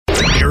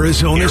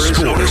Arizona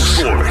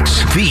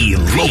Sports. The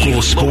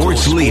local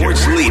sports leader.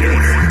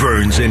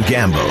 Burns and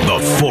Gambo. The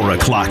 4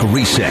 o'clock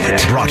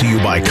reset. Brought to you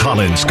by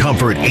Collins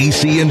Comfort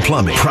AC and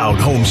Plumbing. Proud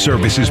home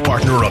services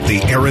partner of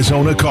the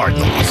Arizona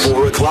Cardinals.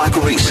 4 o'clock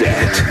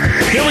reset.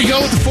 Here we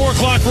go with the 4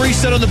 o'clock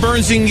reset on the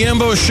Burns and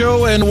Gambo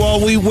show. And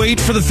while we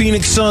wait for the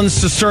Phoenix Suns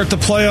to start the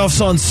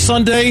playoffs on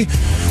Sunday,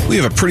 we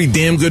have a pretty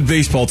damn good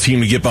baseball team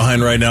to get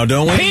behind right now,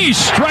 don't we? He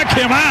struck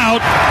him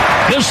out.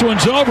 This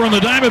one's over, and the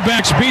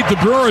Diamondbacks beat the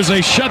Brewers.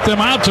 They shut them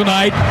out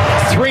tonight,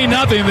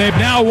 3-0. They've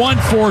now won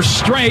 4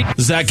 straight.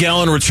 Zach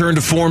Gallen returned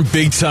to form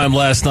big time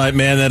last night,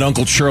 man. That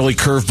Uncle Charlie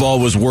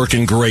curveball was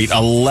working great.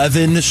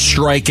 11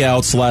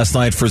 strikeouts last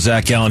night for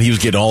Zach Gallen. He was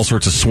getting all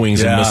sorts of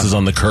swings and misses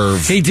on the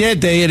curve. He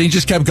did, and he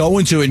just kept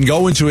going to it and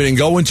going to it and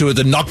going to it.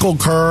 The knuckle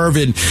curve,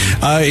 and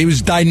he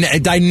was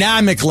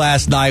dynamic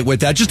last night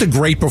with that. Just a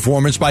great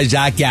performance by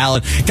Zach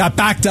Gallen. Got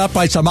backed up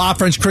by some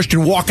offense.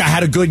 Christian Walker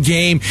had a good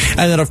game,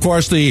 and then of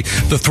course the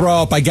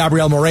throw up by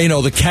Gabriel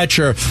Moreno, the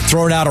catcher,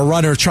 throwing out a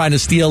runner trying to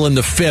steal in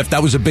the 5th.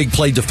 That was a big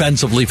play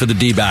defensively for the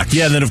D-backs.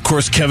 Yeah, and then of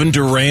course Kevin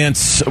Durant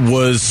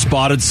was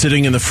spotted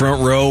sitting in the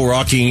front row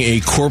rocking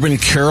a Corbin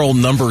Carroll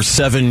number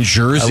 7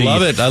 jersey.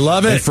 I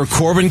love it. And for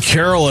Corbin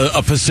Carroll,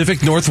 a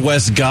Pacific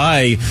Northwest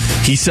guy,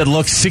 he said,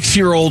 look,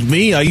 6-year-old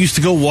me, I used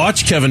to go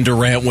watch Kevin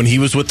Durant when he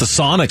was with the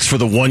Sonics for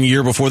the 1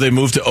 year before they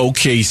moved to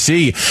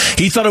OKC.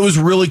 He thought it was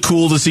really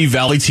cool to see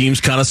Valley teams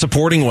kind of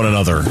supporting one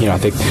another. I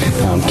think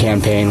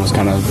Campaign was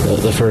kind of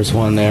the first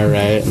one there,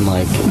 right?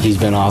 And he's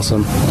been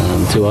awesome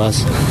to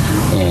us,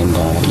 and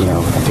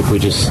I think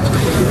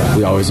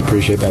we always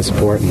appreciate that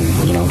support,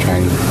 and try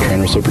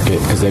and reciprocate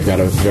because they've got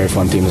a very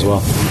fun team as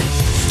well.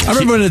 I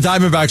remember when the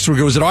Diamondbacks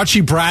was it Archie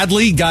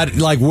Bradley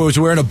was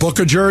wearing a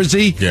Booker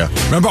jersey? Yeah.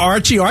 Remember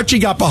Archie? Archie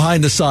got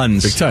behind the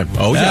Suns. Big time.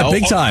 Oh, yeah.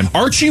 Big time.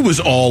 Archie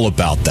was all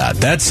about that.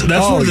 That's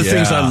one of the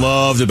things I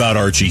loved about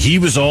Archie. He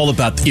was all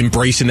about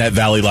embracing that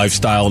Valley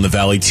lifestyle and the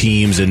Valley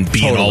teams and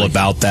being all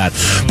about that.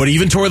 But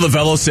even Torey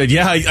Lovello said,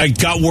 I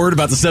got word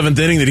about the 7th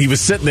inning that he was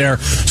sitting there,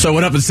 so I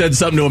went up and said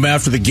something to him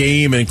after the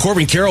game. And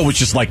Corbin Carroll was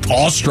just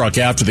awestruck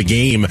after the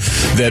game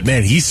that,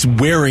 man, he's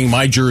wearing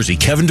my jersey.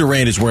 Kevin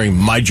Durant is wearing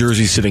my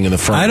jersey sitting in the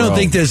front I don't row.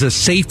 think there's a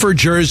safer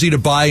jersey to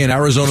buy in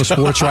Arizona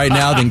sports right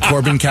now than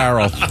Corbin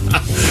Carroll.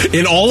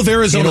 In all of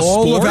Arizona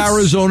sports? In all of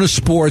Arizona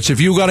sports, if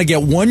you're going to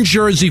get one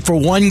jersey for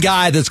one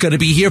guy that's going to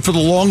be here for the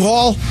long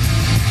haul,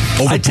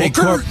 I'd take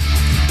Corbin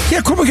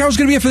Carroll's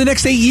going to be here for the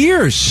next 8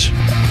 years.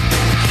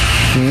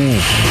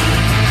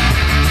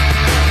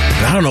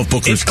 I don't know if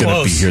Booker's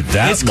going to be here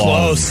that long. It's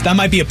close. That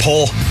might be a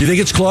poll. You think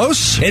it's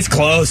close? It's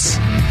close.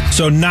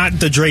 So not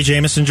the Dre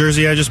Jameson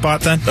jersey I just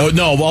bought then? Oh,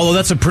 no, although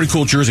that's a pretty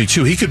cool jersey,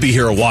 too. He could be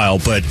here a while,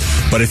 but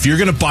if you're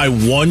going to buy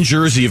one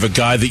jersey of a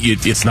guy that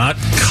it's not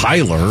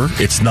Kyler,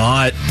 it's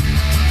not...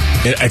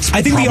 I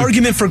think the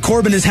argument for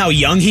Corbin is how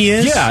young he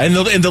is. Yeah, and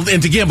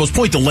to Gambo's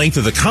point, the length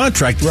of the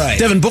contract. Right.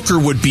 Devin Booker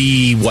would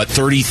be,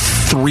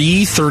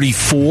 33,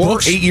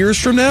 34, 8 years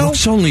from now?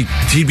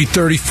 He'd be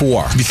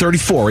 34. He'd be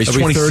 34. He's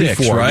 26,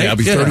 34, right? Yeah, he'll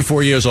be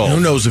 34 years old. Who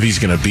knows if he's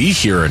going to be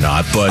here or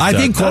not, but... I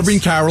think Corbin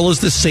Carroll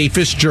is the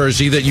safest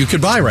jersey that you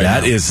could buy right now.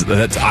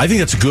 I think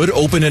that's a good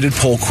open-ended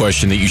poll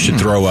question that you should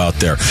throw out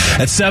there.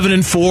 At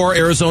 7-4,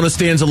 Arizona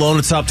stands alone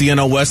atop the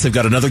NL West. They've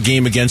got another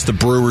game against the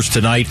Brewers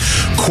tonight.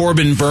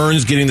 Corbin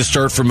Burns getting the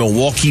start for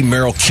Milwaukee.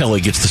 Merrill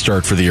Kelly gets the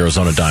start for the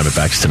Arizona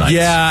Diamondbacks tonight.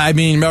 Yeah, I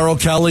mean, Merrill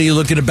Kelly,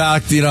 looking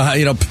back,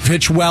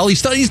 pitch well.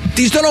 He's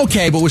done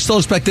okay, but we're still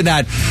expecting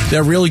that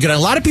they're really good. A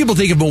lot of people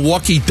think if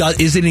Milwaukee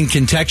isn't in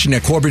contention,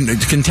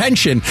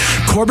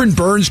 Corbin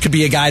Burns could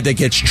be a guy that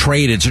gets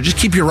traded. So just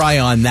keep your eye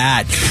on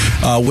that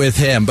with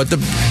him. But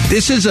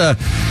this is a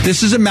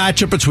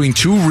matchup between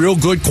two real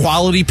good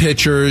quality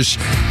pitchers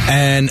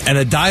and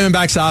a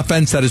Diamondbacks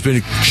offense that has been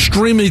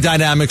extremely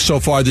dynamic so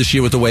far this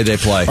year with the way they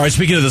play. All right,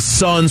 speaking of the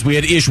Suns, we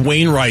had Ish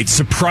Wainwright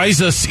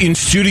surprise us in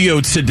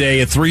studio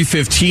today at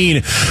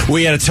 3:15.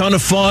 We had a ton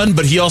of fun,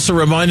 but he also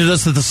reminded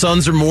us that the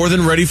Suns are more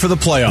than ready for the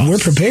playoffs. We're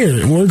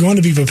prepared. We're going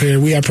to be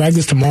prepared. We have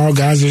practice tomorrow.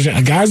 Guys are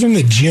in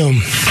the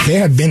gym. They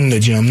have been in the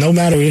gym. No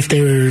matter if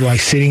they were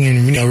sitting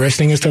and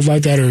resting and stuff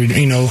like that, or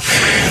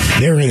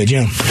they were in the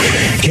gym.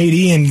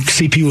 KD and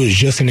CP was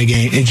just in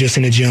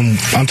the gym.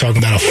 I'm talking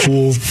about a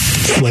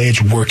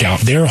full-fledged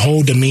workout. Their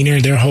whole demeanor,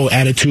 their whole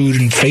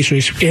attitude and face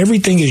race,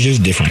 everything is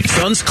just different.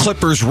 Suns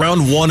Clippers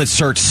round 1. It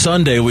starts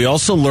Sunday. We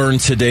also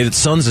learned today that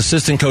Suns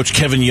assistant coach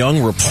Kevin Young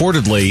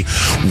reportedly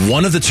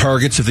one of the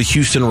targets of the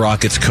Houston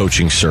Rockets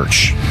coaching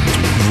search.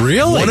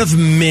 Really? One of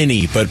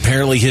many, but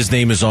apparently his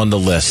name is on the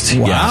list.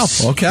 Wow.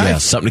 Yes. Okay. Yeah,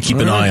 something to keep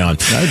an eye on.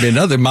 That'd be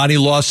another. Monty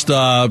lost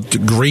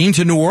Green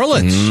to New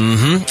Orleans.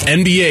 Mm-hmm.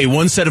 NBA,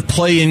 one set of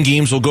play-in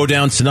games will go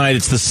down tonight.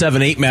 It's the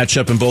 7-8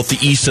 matchup in both the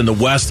East and the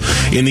West.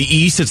 In the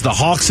East, it's the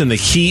Hawks and the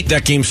Heat.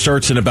 That game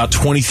starts in about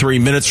 23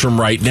 minutes from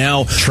right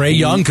now. Trae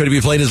Young, could he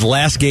be playing his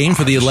last game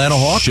for the Atlanta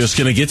Hawks? Just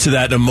going to get to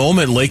that in a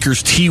moment.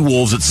 Lakers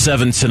T-Wolves at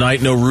 7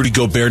 tonight. No Rudy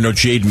Gobert, no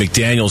Jaden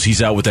McDaniels.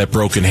 He's out with that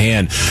broken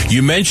hand.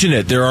 You mentioned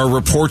it. There are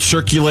reports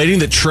circulating speculating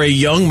that Trae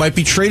Young might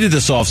be traded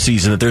this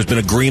offseason, that there's been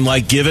a green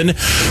light given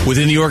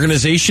within the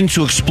organization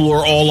to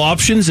explore all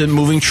options, and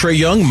moving Trae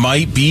Young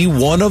might be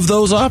one of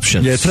those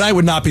options. Yeah, tonight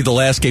would not be the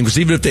last game, because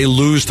even if they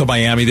lose to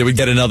Miami, they would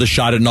get another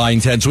shot at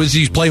 9-10. So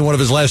he's playing one of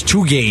his last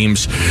 2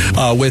 games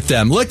with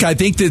them. Look, I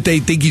think that they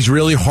think he's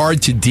really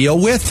hard to deal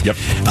with. Yep.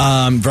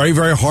 Very,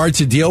 very hard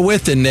to deal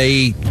with, and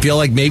they feel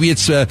like maybe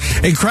it's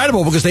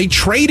incredible because they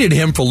traded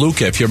him for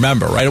Luka, if you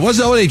remember, right? It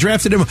wasn't they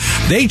drafted him.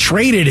 They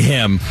traded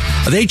him.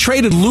 They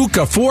traded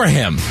Luka for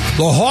him.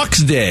 The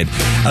Hawks did.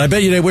 And I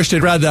bet you they wish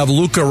they'd rather have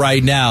Luka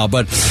right now.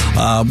 But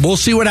we'll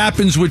see what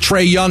happens with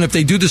Trae Young. If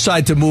they do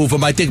decide to move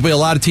him, I think there'll be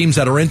a lot of teams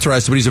that are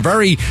interested. But he's a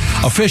very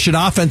efficient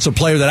offensive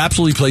player that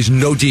absolutely plays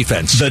no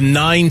defense. The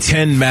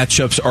 9-10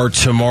 matchups are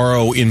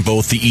tomorrow in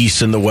both the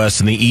East and the West.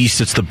 In the East,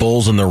 it's the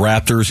Bulls and the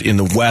Raptors. In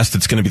the West,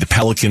 it's going to be the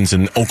Pelicans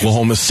and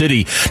Oklahoma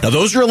City. Now,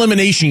 those are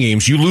elimination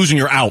games. You lose and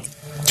you're out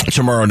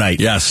tomorrow night.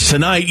 Yes.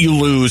 Tonight, you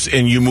lose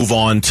and you move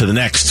on to the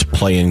next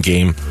play-in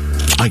game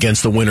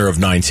against the winner of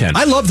 9-10.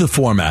 I love the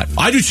format.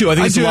 I do too. I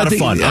think it's a lot of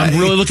fun. I'm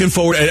really looking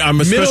forward. I'm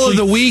middle of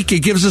the week. It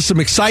gives us some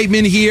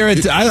excitement here.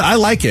 I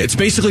like it. It's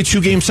basically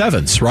 2 Game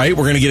 7s, right?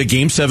 We're going to get a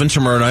Game 7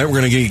 tomorrow night. We're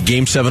going to get a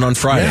Game 7 on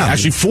Friday. Yeah.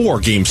 Actually,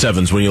 4 Game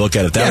 7s when you look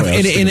at it that way.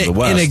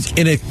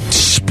 In a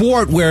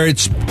sport where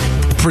it's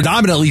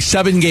predominantly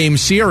 7-game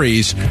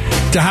series,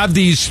 to have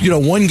these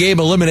 1-game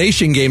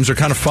elimination games are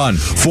kind of fun.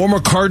 Former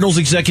Cardinals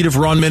executive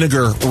Ron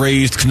Miniger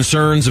raised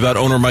concerns about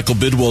owner Michael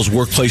Bidwell's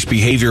workplace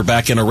behavior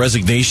back in a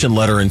resignation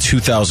letter in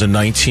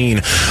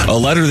 2019. A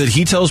letter that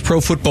he tells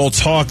Pro Football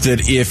Talk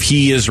that if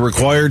he is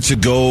required to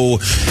go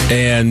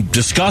and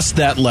discuss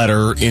that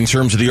letter in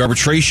terms of the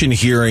arbitration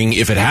hearing,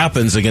 if it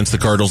happens against the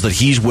Cardinals, that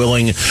he's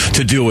willing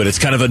to do it. It's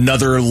kind of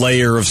another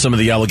layer of some of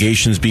the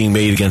allegations being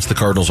made against the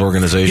Cardinals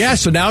organization. Yeah,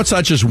 so now it's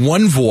not just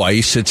one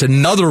voice, it's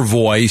another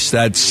voice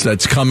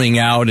that's coming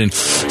out and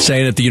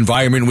saying that the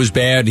environment was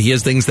bad. He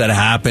has things that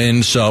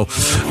happen. So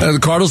the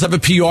Cardinals have a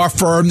PR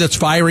firm that's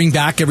firing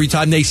back every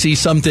time they see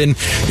something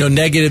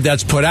negative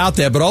that's put out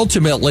there. But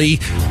ultimately,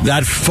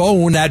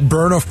 that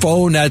burner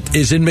phone that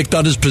is in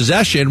McDonough's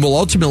possession will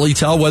ultimately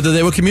tell whether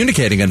they were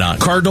communicating or not.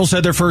 Cardinals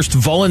had their first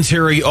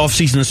voluntary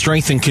offseason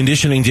strength and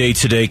conditioning day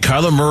today.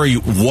 Kyler Murray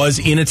was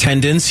in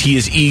attendance. He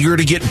is eager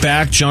to get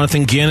back.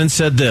 Jonathan Gannon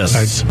said this.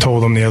 I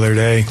told him the other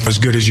day, as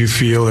good as you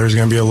feel, there's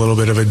going to be a little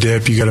bit of a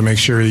dip. You got to make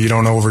sure you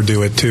don't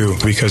overdo it too,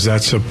 because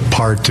that's a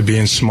part to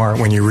being smart.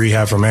 When you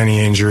rehab from any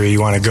injury, you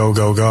want to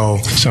go.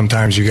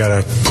 Sometimes you got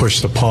to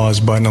push the pause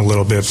button a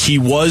little bit. He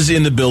was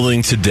in the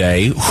building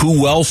today.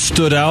 Who else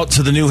stood out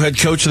to the new head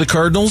coach of the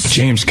Cardinals?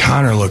 James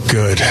Conner looked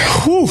good.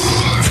 Whew.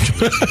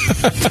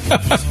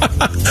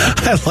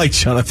 I like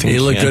Jonathan. He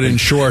looked good in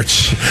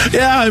shorts.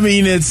 Yeah, I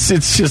mean,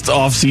 it's just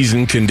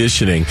off-season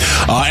conditioning.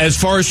 As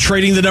far as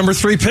trading the number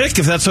 3 pick,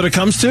 if that's what it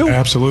comes to?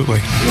 Absolutely.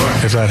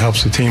 If that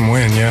helps the team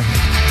win, yeah.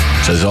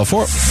 Says all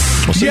for it.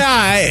 We'll see. Yeah,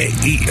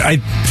 I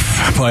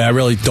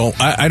really don't.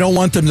 I don't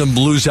want them to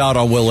lose out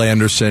on Will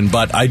Anderson,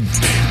 but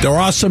there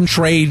are some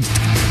trade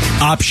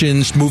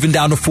options. Moving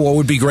down to 4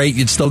 would be great.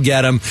 You'd still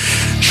get him.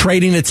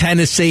 Trading to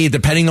Tennessee,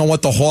 depending on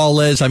what the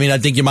haul is. I mean, I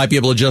think you might be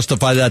able to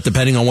justify that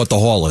depending on what the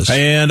haul is.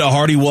 And a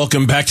hearty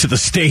welcome back to the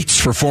States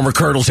for former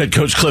Cardinals head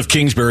coach Cliff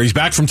Kingsbury. He's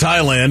back from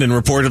Thailand, and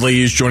reportedly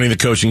he's joining the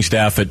coaching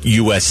staff at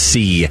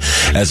USC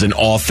as an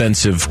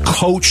offensive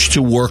coach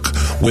to work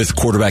with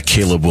quarterback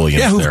Caleb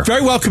Williams. Yeah, who there.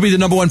 very well could be the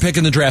number 1 pick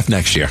in the draft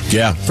next year.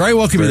 Yeah. Very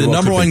well could be the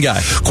number 1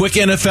 guy. Quick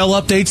NFL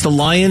updates. The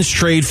Lions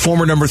trade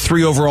former number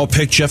 3 overall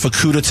pick Jeff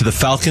Okudah to the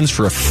Falcons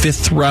for a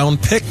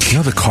 5th-round pick.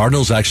 The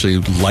Cardinals actually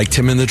liked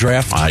him in the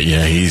draft.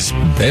 Yeah,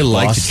 they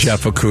liked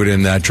Jeff Okudah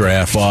in that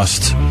draft.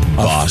 Bust.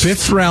 A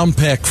 5th-round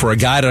pick for a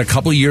guy that a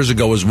couple of years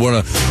ago was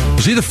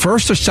he the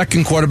first or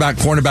second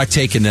cornerback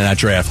taken in that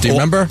draft? Do you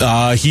remember?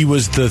 He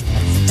was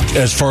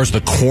as far as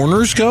the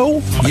corners go,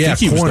 I think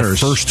he was the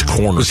first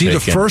corner. Was he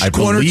taken. the first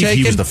corner taken?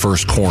 He was the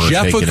first corner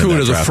Jeff taken. Jeff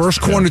Okudah, the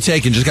first corner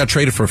taken, just got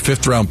traded for a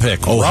 5th-round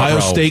pick. Ohio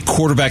State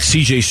quarterback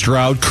C.J.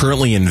 Stroud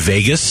currently in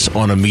Vegas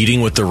on a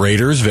meeting with the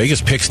Raiders.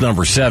 Vegas picks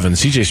number 7.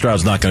 C.J.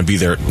 Stroud's not going to be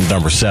there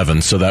number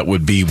 7, so that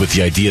would be with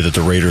the idea that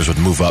the Raiders would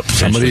move up.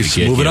 Somebody's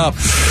moving up.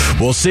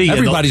 We'll see.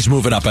 Everybody's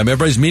moving up. I mean,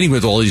 everybody's meeting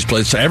with all these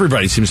players, so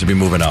everybody seems to be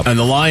moving up. And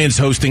the Lions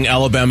hosting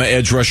Alabama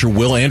edge rusher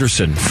Will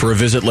Anderson for a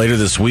visit later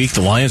this week.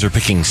 The Lions are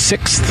picking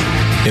 6th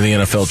in the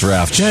NFL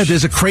draft. Yeah,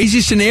 there's a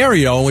crazy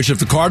scenario in which if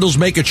the Cardinals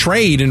make a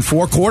trade and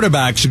 4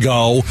 quarterbacks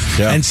go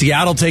and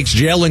Seattle takes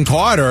Jalen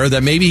Carter,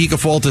 that maybe he could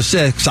fall to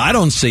 6. I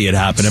don't see it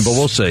happening, but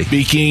we'll see.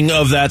 Speaking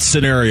of that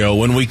scenario,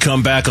 when we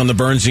come back on the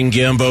Burns and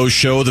Gambo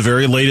show, the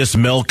very latest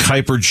Mel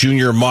Kiper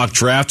Jr. mock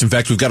draft. In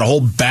fact, we've got a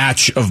whole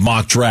batch of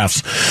mock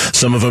drafts.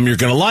 Some of them you're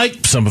going to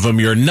like, some of them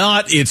you're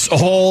not. It's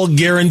all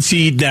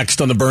guaranteed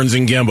next on the Burns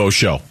and Gambo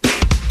show.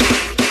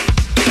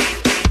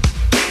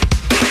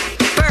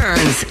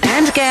 Burns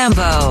and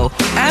Gambo.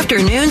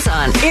 Afternoons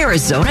on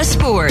Arizona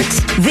Sports,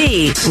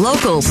 the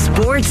local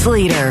sports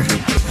leader.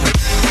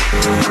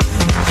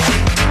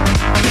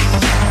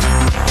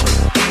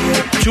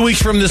 2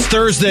 weeks from this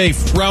Thursday,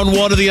 round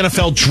 1 of the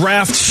NFL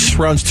draft.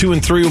 Rounds 2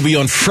 and 3 will be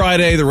on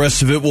Friday. The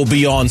rest of it will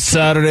be on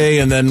Saturday,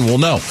 and then we'll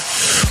know.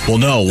 We'll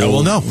know.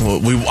 We'll know.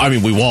 We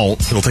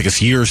won't. It'll take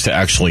us years to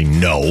actually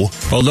know.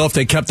 We'll know if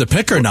they kept the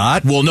pick or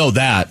not. We'll know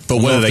that.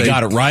 But whether they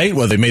got it right,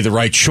 whether they made the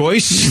right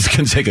choice, it's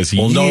going to take us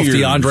years. We'll know if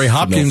DeAndre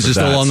Hopkins is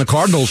still on the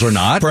Cardinals or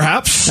not.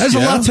 Perhaps. There's a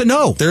lot to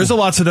know. There's a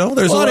lot to know.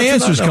 There's a lot of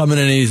answers coming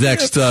in these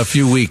next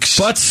few weeks.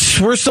 But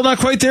we're still not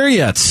quite there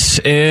yet.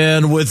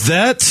 And with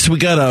that, we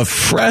got a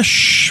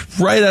fresh,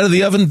 right out of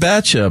the oven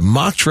batch of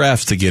mock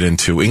drafts to get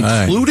into,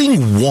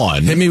 including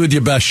one. Hit me with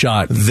your best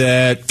shot.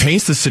 That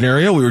paints the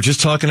scenario we were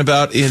just talking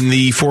about in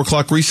the 4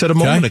 o'clock reset a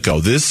moment ago.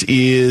 This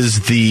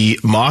is the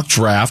mock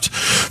draft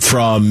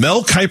from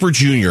Mel Kiper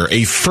Jr.,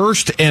 a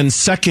first and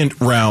second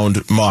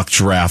round mock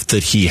draft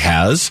that he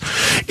has,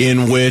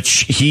 in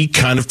which he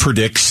kind of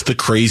predicts the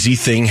crazy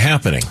thing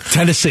happening.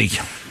 Tennessee.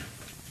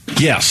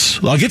 Yes.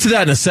 I'll get to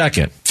that in a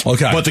second.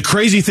 Okay. But the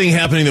crazy thing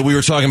happening that we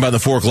were talking about in the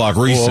 4 o'clock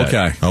reset.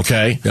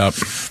 Okay. Yep.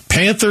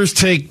 Panthers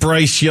take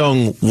Bryce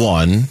Young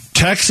 1.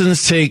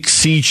 Texans take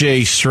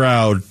C.J.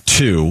 Stroud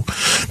 2.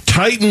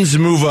 Titans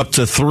move up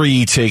to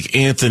 3, take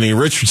Anthony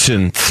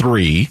Richardson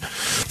 3.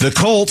 The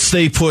Colts,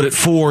 they put at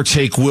 4,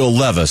 take Will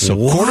Levis. So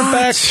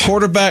quarterback.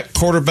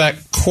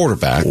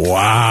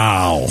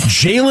 Wow.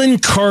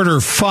 Jalen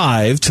Carter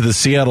 5 to the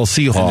Seattle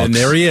Seahawks. And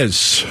there he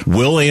is.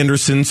 Will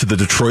Anderson to the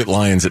Detroit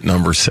Lions at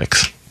number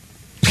 6.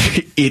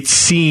 It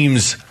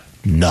seems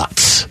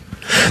nuts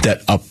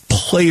that a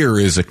player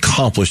as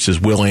accomplished as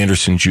Will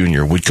Anderson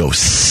Jr. would go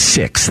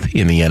 6th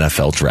in the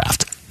NFL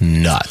draft.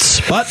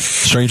 Nuts. But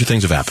stranger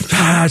things have happened.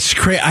 It's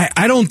crazy.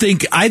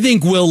 I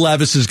think Will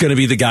Levis is going to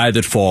be the guy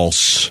that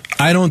falls.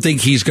 I don't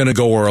think he's going to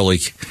go early.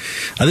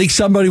 I think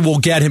somebody will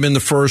get him in the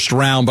first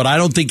round, but I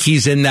don't think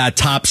he's in that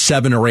top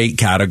 7 or 8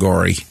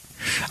 category.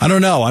 I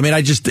don't know. I mean,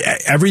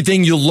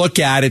 everything you look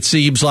at, it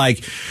seems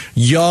like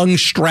Young,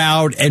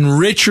 Stroud, and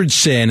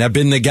Richardson have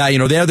been the guy.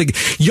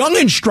 Young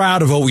and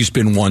Stroud have always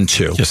been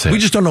 1-2. Yes, we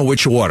just don't know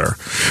which order.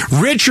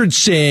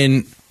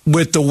 Richardson,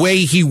 with the way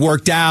he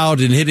worked out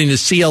and hitting the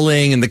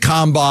ceiling and the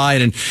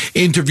combine and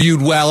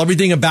interviewed well,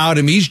 everything about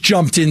him, he's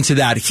jumped into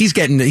that. He's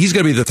going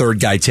to be the third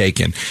guy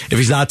taken if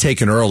he's not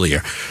taken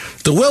earlier.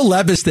 The Will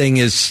Levis thing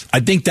is, I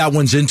think that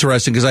one's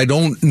interesting because I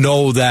don't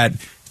know that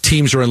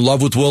teams are in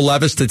love with Will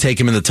Levis to take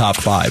him in the top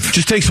 5.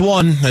 Just takes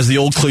one, as the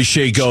old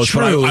cliche goes.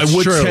 True, but I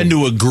would tend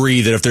to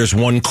agree that if there's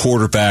one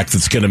quarterback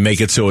that's going to make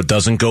it so it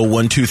doesn't go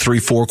 1, 2, 3,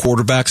 4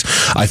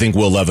 quarterbacks, I think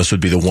Will Levis would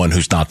be the one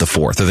who's not the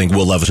 4th. I think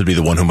Will Levis would be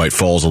the one who might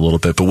falls a little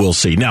bit, but we'll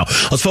see. Now,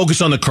 let's focus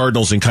on the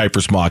Cardinals and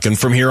Kiper's mock, and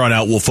from here on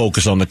out, we'll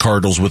focus on the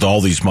Cardinals with all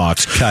these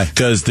mocks,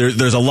 because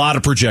there's a lot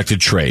of projected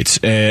trades,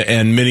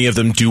 and many of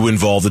them do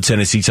involve the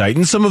Tennessee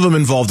Titans. Some of them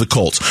involve the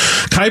Colts.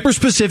 Kiper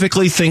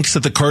specifically thinks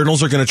that the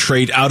Cardinals are going to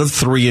trade out of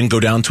 3 and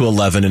go down to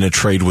 11 in a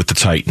trade with the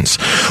Titans.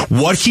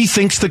 What he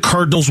thinks the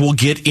Cardinals will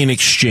get in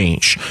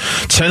exchange: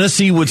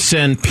 Tennessee would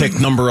send pick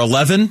number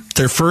 11,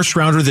 their first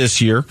rounder this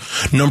year,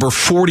 number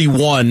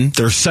 41,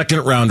 their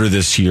second rounder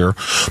this year,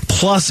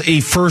 plus a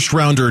first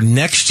rounder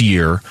next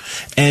year,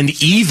 and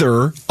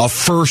either a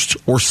first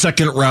or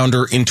second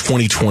rounder in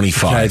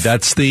 2025. Okay,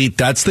 that's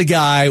the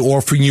guy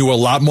offering you a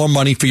lot more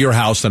money for your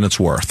house than it's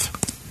worth.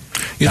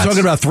 You're talking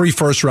about 3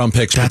 first-round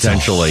picks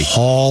potentially. That's a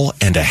haul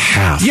and a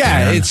half.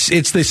 Yeah, man.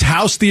 it's this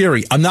house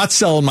theory. I'm not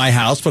selling my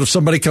house, but if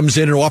somebody comes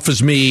in and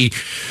offers me,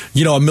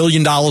 $1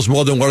 million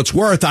more than what it's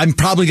worth, I'm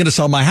probably going to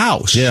sell my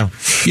house. Yeah.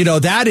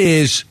 That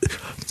is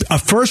a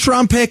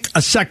first-round pick,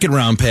 a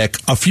second-round pick,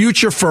 a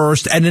future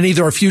first, and then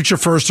either a future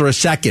first or a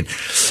second.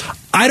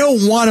 I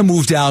don't want to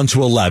move down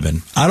to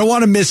 11. I don't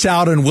want to miss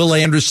out on Will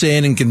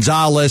Anderson and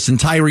Gonzalez and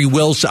Tyree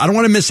Wilson. I don't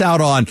want to miss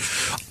out on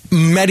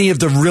many of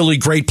the really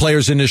great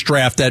players in this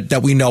draft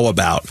that we know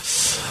about.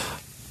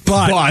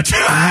 But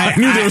I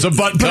knew there was a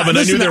but coming.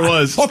 I knew there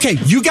was. Okay,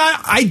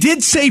 I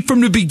did say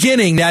from the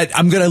beginning that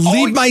I'm going to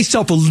leave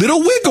myself a little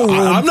wiggle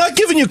room. I'm not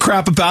giving you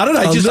crap about it.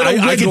 I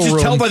could just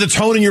tell by the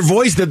tone in your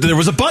voice that there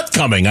was a but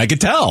coming. I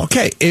could tell.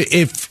 Okay,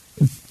 if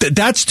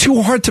that's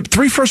too hard to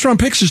 3 first-round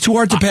picks is too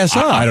hard to pass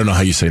up. I don't know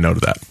how you say no to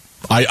that.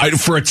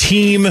 For a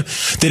team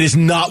that is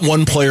not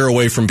one player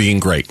away from being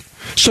great.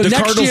 So the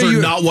Cardinals are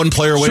not one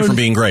player away from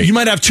being great. You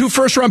might have 2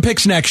 first-round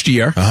picks next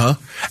year.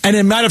 And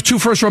then might have 2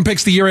 first-round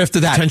picks the year after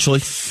that.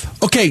 Potentially.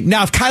 Okay,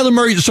 now if Kyler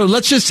Murray... So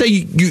let's just say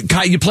you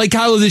play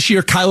Kyler this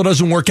year, Kyler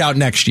doesn't work out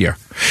next year.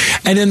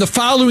 And then the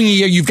following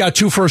year, you've got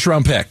 2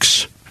 first-round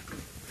picks.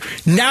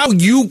 Now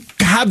you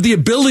have the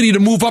ability to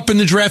move up in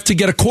the draft to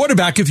get a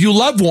quarterback if you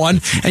love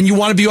one and you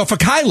want to be off of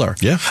Kyler.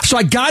 Yeah. So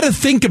I got to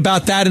think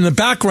about that in the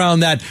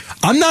background, that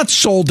I'm not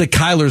sold that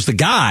Kyler's the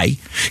guy.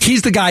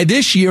 He's the guy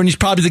this year and he's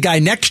probably the guy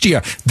next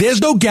year.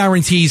 There's no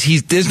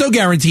guarantees. There's no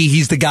guarantee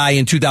he's the guy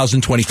in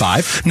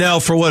 2025. Now,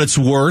 for what it's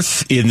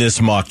worth, in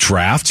this mock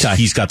draft,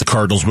 he's got the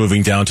Cardinals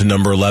moving down to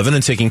number 11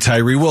 and taking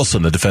Tyree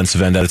Wilson, the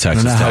defensive end out of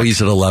Texas Tech. I don't know how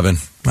he's at 11.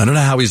 I don't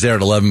know how he's there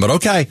at 11, but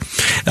okay.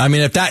 I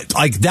mean, if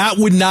that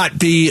would not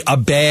be a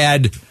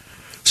bad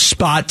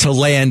spot to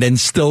land and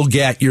still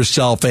get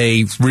yourself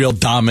a real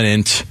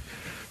dominant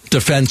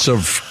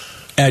defensive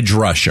edge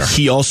rusher.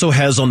 He also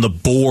has on the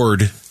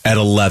board at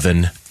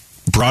 11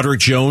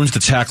 Broderick Jones, the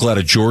tackle out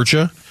of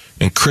Georgia,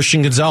 and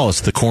Christian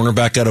Gonzalez, the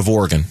cornerback out of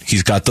Oregon.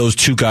 He's got those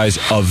two guys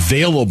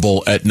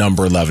available at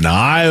number 11. Now,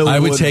 I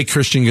would take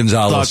Christian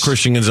Gonzalez. Thought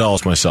Christian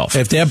Gonzalez myself.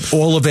 If they're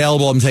all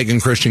available, I'm taking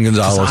Christian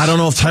Gonzalez. I don't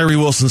know if Tyree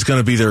Wilson's going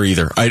to be there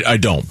either. I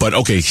don't. But,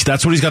 okay,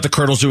 that's what he's got the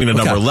Cardinals doing at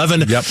number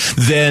 11. Yep.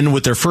 Then,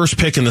 with their first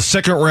pick in the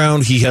second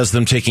round, he has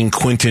them taking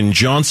Quentin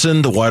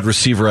Johnson, the wide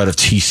receiver out of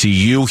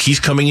TCU. He's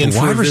coming in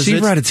for a visit. Wide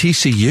receiver out of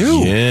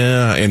TCU?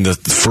 Yeah, in the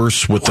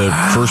first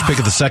pick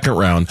of the second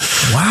round.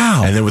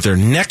 Wow. And then with their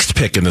next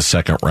pick in the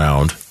second round,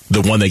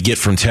 the one they get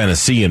from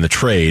Tennessee in the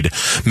trade,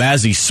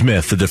 Mazi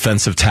Smith, the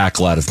defensive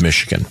tackle out of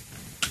Michigan.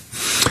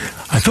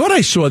 I thought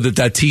I saw that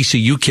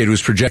TCU kid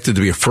was projected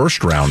to be a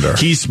first rounder.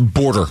 He's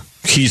border.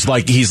 He's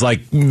like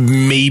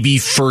maybe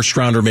first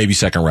rounder, maybe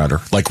second rounder.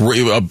 Like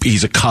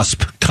he's a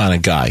cusp kind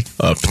of guy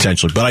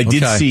potentially. But I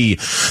did see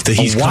that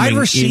he's coming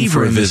in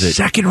for a visit.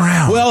 Second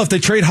round. Well, if they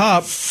trade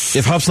Hop,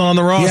 if Hop's not on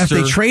the roster,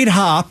 if they trade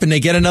Hop and they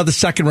get another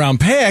second round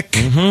pick.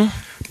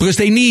 Because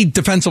they need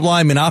defensive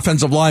linemen,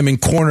 offensive linemen,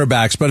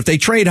 cornerbacks. But if they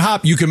trade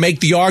Hop, you can make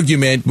the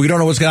argument, we don't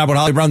know what's going to happen with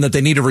Holly Brown, that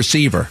they need a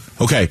receiver.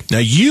 Okay. Now,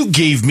 you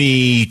gave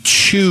me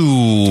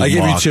two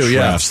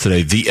drafts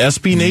today. The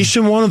SB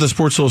Nation one or the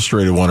Sports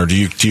Illustrated one? Or do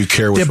you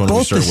care which one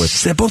we start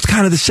with? They're both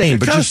kind of the same.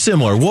 But just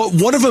similar.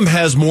 One of them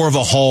has more of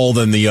a haul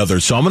than the other.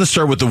 So I'm going to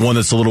start with the one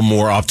that's a little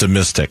more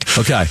optimistic.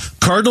 Okay.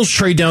 Cardinals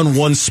trade down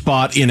one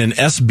spot in an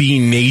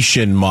SB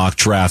Nation mock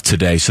draft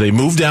today. So they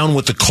move down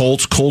with the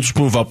Colts. Colts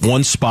move up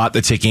one spot.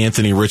 They take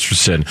Anthony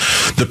Richardson.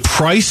 The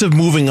price of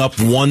moving up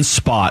one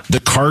spot, the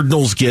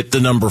Cardinals get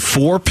the number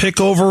 4 pick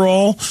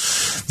overall,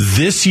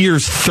 this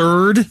year's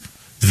 3rd,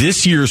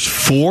 this year's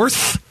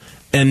 4th,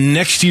 and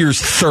next year's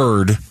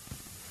 3rd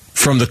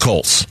from the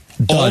Colts.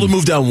 Done. All to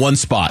move down one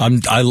spot.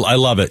 I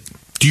love it.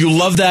 Do you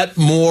love that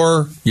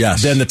more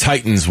than the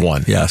Titans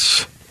one?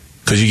 Yes.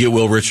 Because you get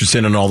Will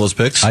Richardson and all those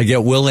picks? I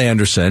get Will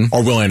Anderson.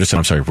 Or Will Anderson,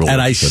 I'm sorry.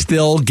 And I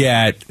still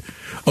get...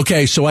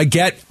 Okay, so I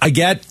get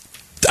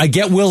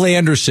Will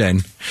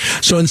Anderson.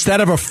 So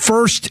instead of a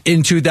first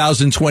in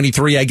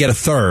 2023, I get a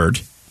third.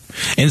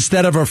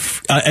 Instead of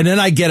and then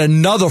I get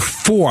another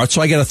 4th.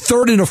 So I get a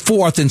 3rd and a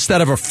 4th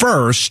instead of a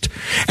first.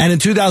 And in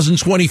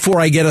 2024,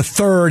 I get a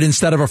 3rd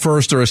instead of a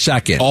first or a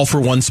second. All for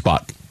one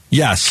spot.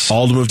 Yes.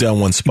 All to move down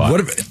one spot.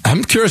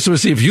 I'm curious to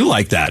see if you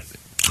like that.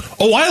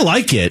 Oh, I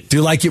like it. Do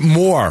you like it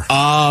more?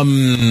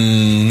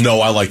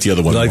 No, I like the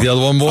other one. You like the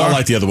other one more? I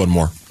like the other one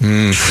more.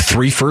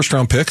 3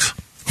 first-round picks.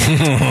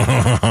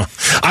 I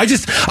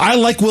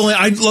like Will.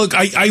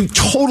 I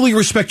totally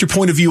respect your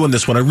point of view on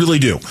this one. I really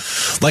do.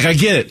 Like, I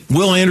get it.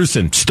 Will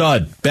Anderson,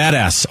 stud,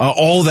 badass,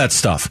 all of that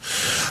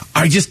stuff.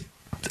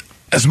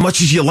 As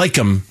much as you like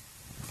him,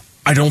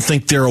 I don't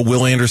think they're a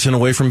Will Anderson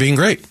away from being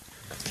great.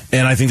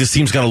 And I think this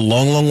team's got a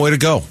long, long way to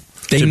go.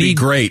 They need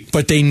great.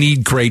 But they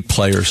need great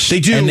players. They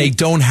do. And they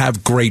don't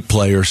have great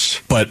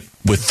players. But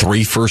with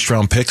 3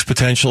 first-round picks,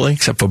 potentially,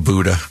 except for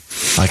Buddha,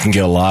 I can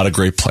get a lot of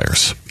great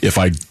players if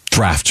I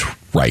draft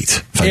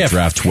right. If I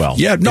draft well.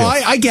 Yeah, no,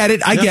 I get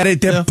it. I get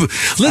it. Yeah.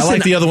 Listen, I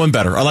like the other one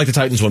better. I like the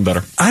Titans one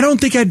better. I don't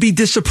think I'd be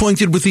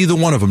disappointed with either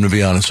one of them, to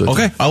be honest with you.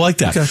 Okay, I like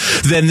that. Okay.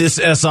 Then this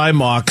SI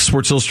mock,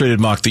 Sports Illustrated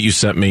mock that you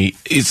sent me,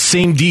 it's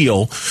same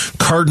deal.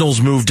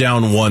 Cardinals move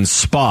down one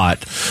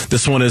spot.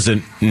 This one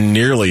isn't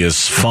nearly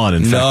as fun.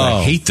 In fact,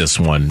 I hate this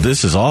one.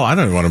 This is all. I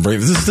don't even want to bring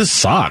this. This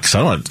sucks. I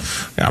don't want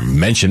to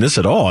mention this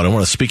at all. I don't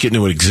want to speak it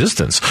into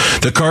existence.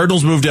 The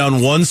Cardinals move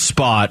down one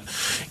spot,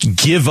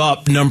 give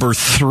up number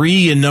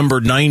 3 and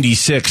number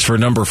 96 for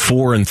number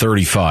 4 and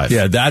 35.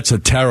 Yeah, that's a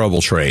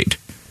terrible trade.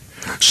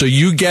 So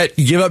you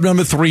give up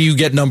number 3, you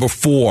get number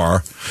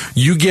 4.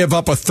 You give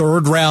up a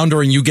 3rd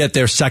rounder and you get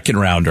their 2nd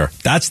rounder.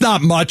 That's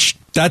not much.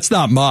 That's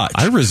not much.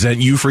 I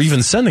resent you for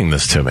even sending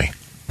this to me.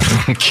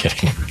 I'm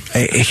kidding.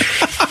 Hey.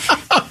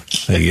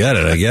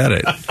 I get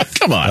it.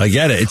 Come on. I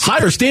get it. It's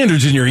higher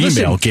standards in your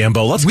email,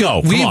 Gambo. Let's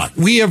go. Come on.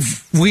 We have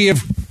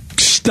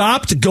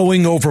stopped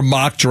going over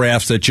mock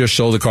drafts that just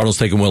show the Cardinals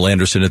taking Will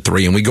Anderson at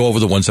 3, and we go over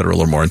the ones that are a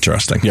little more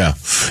interesting. Yeah,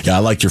 I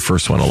like your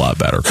first one a lot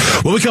better.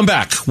 When we come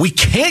back, we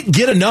can't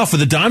get enough of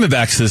the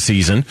Diamondbacks this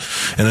season,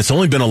 and it's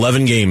only been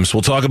 11 games.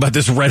 We'll talk about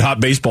this red-hot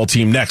baseball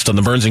team next on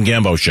the Burns and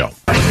Gambo Show.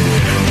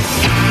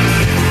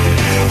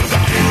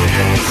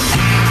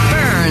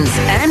 Burns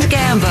and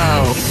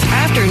Gambo.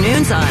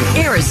 Afternoons on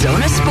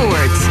Arizona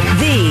Sports,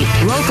 the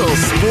local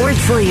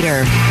sports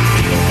leader.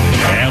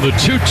 And the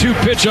 2-2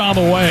 pitch on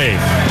the way.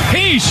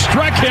 He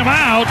struck him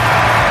out.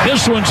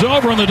 This one's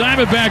over, and the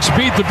Diamondbacks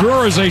beat the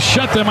Brewers. They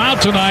shut them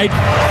out tonight,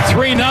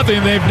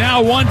 3-0. They've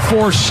now won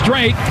 4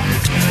 straight.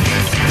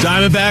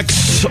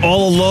 Diamondbacks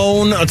all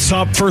alone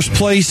atop first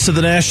place of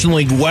the National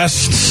League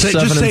West.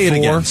 Just say it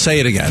again. Say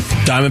it again.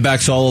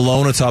 Diamondbacks all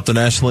alone atop the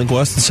National League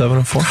West at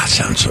 7-4. That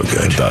sounds so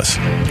good. It does.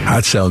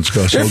 That sounds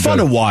good. They're fun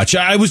to watch.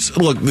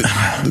 Look,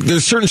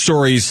 there's certain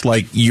stories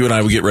like you and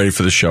I would get ready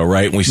for the show,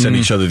 right? And we send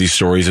each other these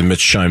stories, and Mitch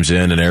chimes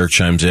in and Eric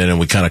chimes in, and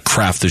we kind of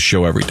craft the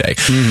show every day.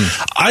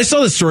 I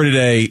saw this story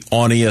today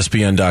on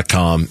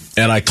ESPN.com,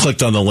 and I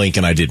clicked on the link,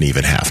 and I didn't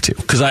even have to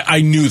because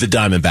I knew the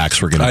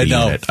Diamondbacks were going to be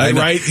in it.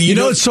 Right? You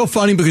know, it's so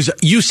funny because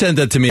you sent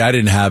that to me. I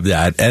didn't have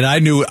that, and I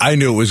knew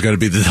it was going to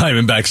be the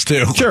Diamondbacks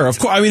too. Sure, of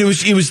course. I mean,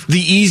 it was the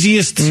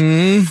easiest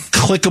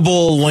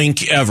clickable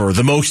link ever.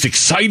 The most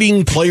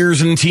exciting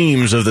players and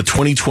teams of the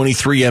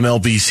 2023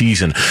 MLB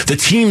season. The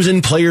teams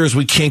and players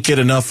we can't get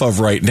enough of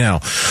right now.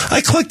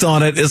 I clicked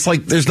on it. It's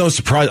like there's no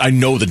surprise. I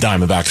know the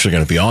Diamondbacks are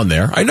going to be on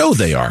there. I know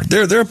they are.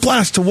 They're a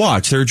blast to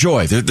watch. They're a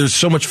joy. They're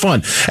so much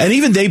fun. And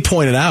even they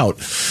pointed out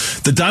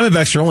the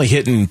Diamondbacks are only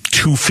hitting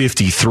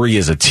 253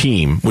 as a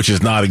team, which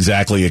is not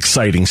exactly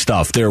exciting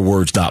stuff. Their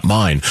words, not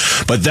mine.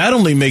 But that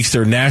only makes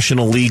their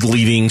National League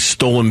leading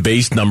stolen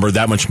base number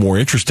that much more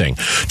interesting.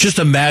 Just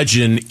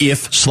imagine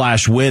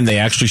if/when they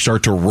actually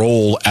start to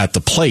roll at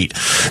the plate.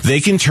 They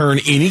can turn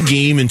any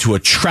game into a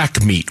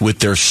track meet with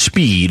their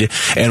speed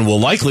and will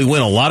likely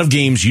win a lot of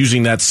games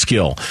using that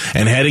skill.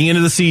 And heading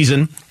into the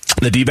season,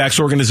 the D-backs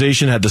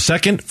organization had the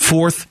 2nd,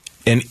 4th,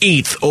 and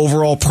 8th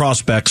overall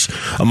prospects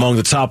among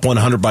the top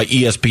 100 by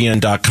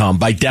ESPN.com.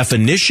 By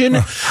definition,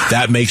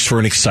 that makes for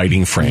an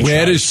exciting franchise.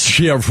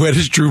 Where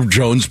does Drew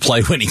Jones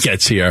play when he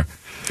gets here?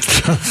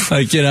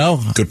 Like, you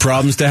know, good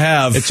problems to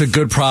have. It's a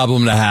good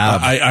problem to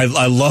have.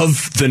 I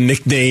love the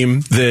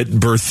nickname that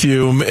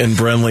Berthume and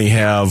Brenly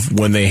have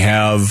when they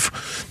have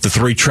the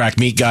 3 track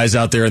meet guys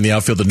out there in the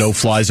outfield, the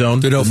no-fly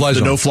zone. The no-fly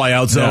zone. The no-fly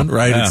out zone,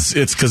 right? Yeah.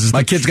 It's because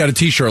my kid's got a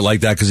T-shirt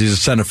like that because he's a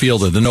center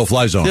fielder, the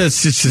no-fly zone. Yeah,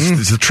 it's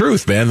the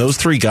truth, man. Those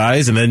 3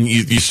 guys, and then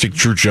you stick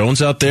Drew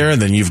Jones out there,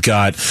 and then you've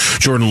got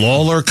Jordan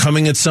Lawler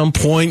coming at some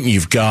point.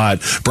 You've got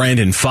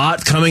Brandon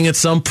Pfaadt coming at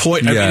some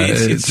point. I mean,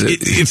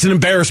 it's an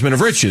embarrassment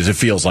of riches, it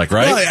feels like,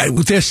 right?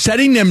 Well, they're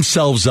setting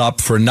themselves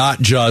up for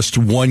not just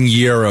 1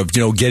 year of,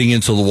 getting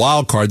into the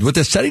wild card. What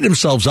they're setting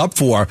themselves up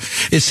for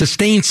is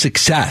sustained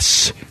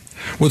success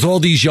with all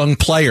these young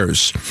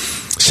players.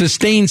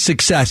 Sustained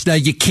success. Now,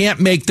 you can't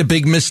make the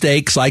big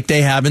mistakes like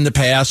they have in the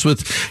past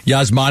with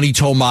Yasmani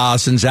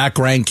Tomas and Zach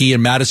Greinke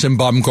and Madison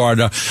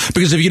Bumgarner,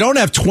 because if you don't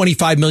have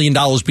 $25 million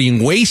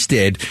being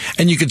wasted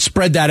and you could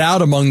spread that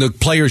out among the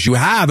players you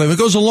have, it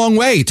goes a long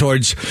way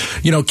towards,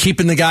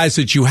 keeping the guys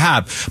that you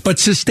have. But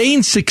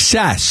sustained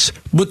success,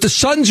 what the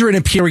Suns are in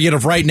a period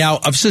of right now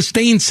of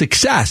sustained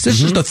success.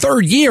 This is the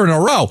 3rd year in a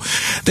row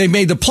they've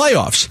made the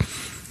playoffs.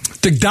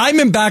 The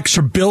Diamondbacks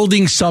are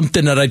building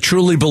something that I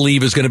truly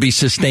believe is going to be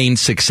sustained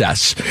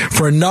success.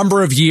 For a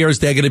number of years,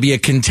 they're going to be a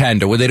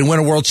contender. Whether they didn't win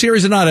a World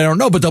Series or not, I don't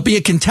know, but they'll be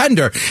a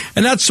contender,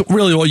 and that's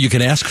really all you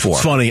can ask for.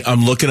 It's funny.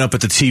 I'm looking up at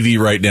the TV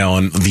right now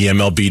on the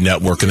MLB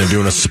Network, and they're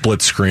doing a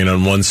split screen.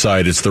 On one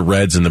side, it's the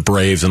Reds and the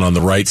Braves, and on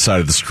the right side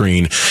of the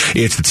screen,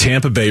 it's the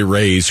Tampa Bay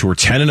Rays, who are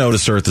 10-0 to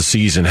start the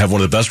season, have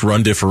one of the best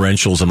run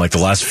differentials in like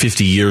the last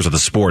 50 years of the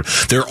sport.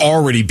 They're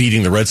already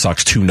beating the Red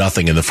Sox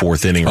 2-0 in the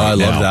 4th inning right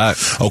now. I love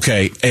that.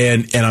 Okay,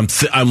 and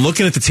I'm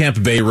looking at the Tampa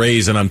Bay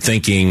Rays, and I'm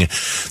thinking,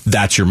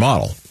 that's your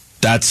model.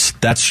 That's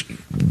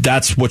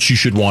what you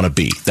should want to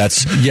be.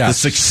 That's the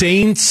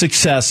sustained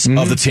success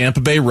of the Tampa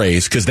Bay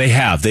Rays, because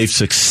they've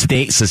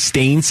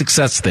sustained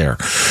success there.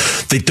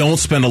 They don't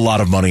spend a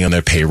lot of money on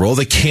their payroll.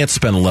 They can't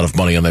spend a lot of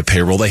money on their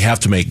payroll. They have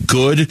to make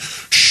good,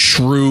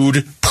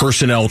 shrewd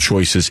personnel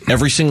choices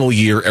every single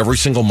year, every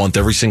single month,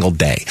 every single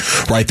day.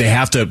 Right? They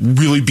have to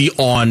really be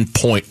on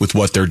point with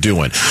what they're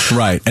doing.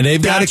 Right. And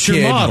they've got a kid.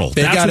 Your model.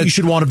 That's what you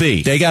should want to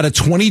be. They got a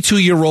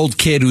 22-year-old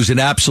kid who's an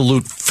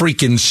absolute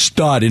freaking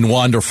stud in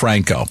Wander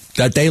Franco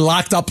that they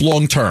locked up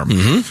long term.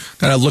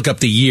 Gotta look up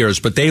the years,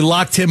 but they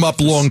locked him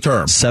up long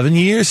term. 7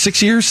 years,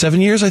 6 years,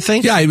 7 years, I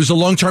think. Yeah, he was a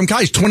long term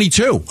guy. He's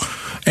 22,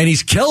 and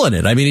he's killing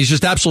it. I mean, he's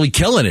just absolutely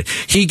killing it.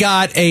 He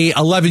got a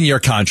 11-year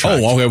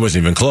contract. Oh, it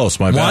wasn't even close.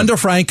 My bad. Wander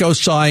Franco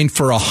signed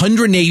for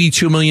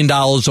 $182 million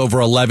over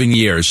 11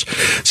 years.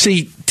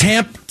 See,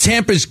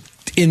 Tampa's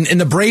in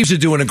the Braves are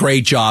doing a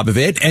great job of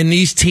it, and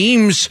these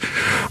teams,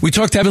 we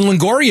talked to Evan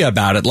Longoria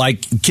about it.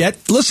 Like,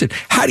 listen,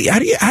 how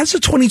does a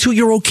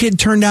 22-year-old kid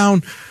turn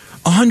down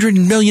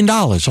 $100 million?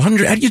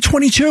 How do you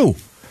 22?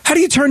 How do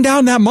you turn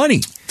down that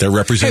money? They're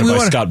represented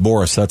by Scott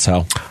Boras. That's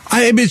how.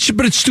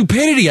 But it's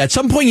stupidity. At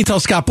some point, you tell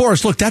Scott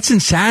Boras, look, that's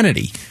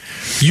insanity.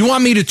 You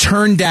want me to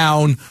turn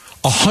down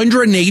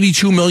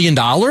 $182 million?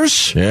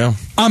 Yeah.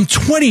 I'm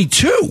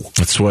 22.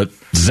 That's what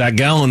Zach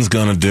Gallen's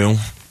going to do.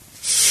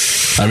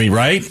 I mean,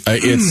 right? I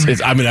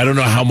mean, I don't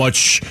know how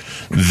much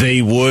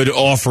they would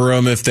offer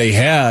him if they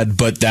had,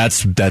 but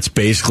that's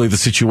basically the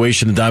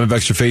situation the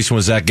Diamondbacks are facing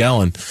with Zach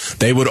Gallen.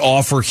 They would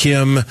offer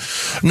him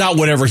not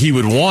whatever he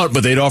would want,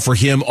 but they'd offer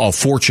him a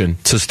fortune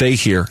to stay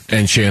here,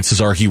 and chances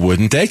are he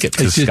wouldn't take it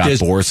because Scott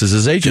Boras is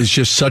his agent. There's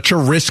just such a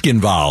risk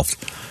involved.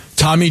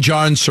 Tommy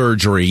John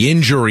surgery,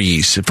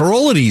 injuries for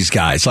all of these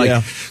guys.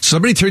 Like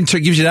somebody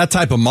gives you that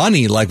type of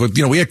money. Like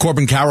we had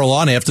Corbin Carroll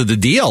on after the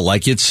deal.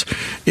 Like it's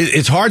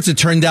hard to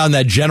turn down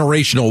that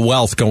generational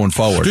wealth going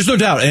forward. There's no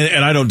doubt,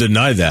 and I don't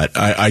deny that.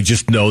 I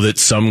just know that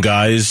some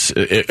guys,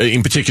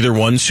 in particular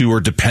ones who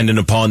are dependent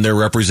upon their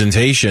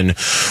representation,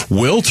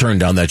 will turn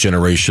down that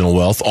generational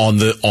wealth on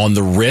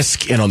the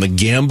risk and on the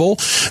gamble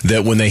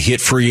that when they hit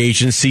free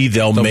agency,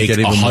 they'll make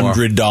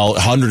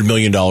 $100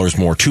 million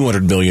more,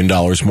 $200 million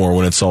more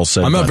when it's all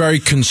say. I'm a very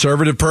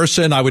conservative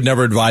person. I would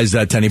never advise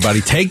that to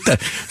anybody.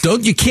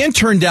 You can't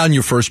turn down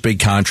your first big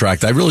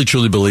contract. I really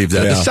truly believe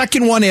that. Yeah. The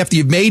second one after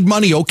you've made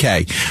money,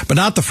 okay, but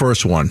not the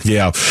first one.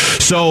 Yeah.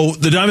 So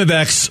the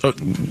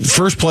Diamondbacks,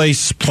 first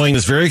place, playing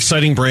this very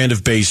exciting brand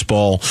of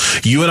baseball.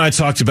 You and I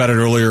talked about it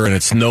earlier, and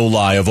it's no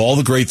lie. Of all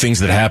the great things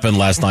that happened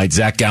last night,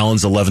 Zach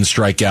Gallen's 11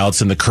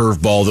 strikeouts and the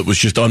curveball that was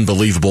just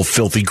unbelievable,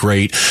 filthy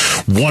great.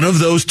 One of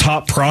those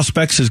top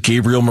prospects is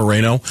Gabriel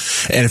Moreno.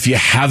 And if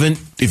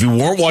you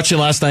weren't watching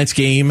last night's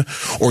game,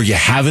 or you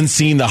haven't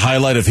seen the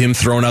highlight of him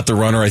throwing out the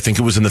runner, I think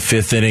it was in the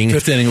fifth inning.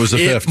 Fifth inning was the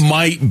fifth. It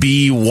might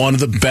be one of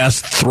the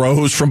best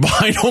throws from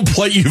behind home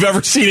plate you've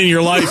ever seen in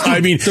your life. I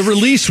mean, the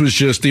release was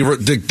just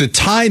the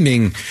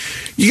timing.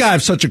 You gotta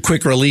have such a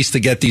quick release to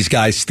get these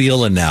guys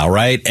stealing now,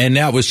 right? And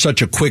that was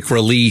such a quick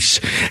release,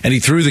 and he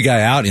threw the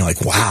guy out, and you're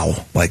like, wow.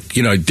 Like,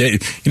 you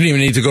didn't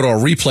even need to go to a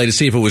replay to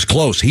see if it was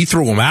close. He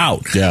threw him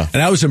out. Yeah.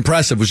 And that was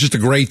impressive. It was just a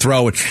great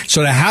throw. And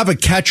so to have a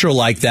catcher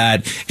like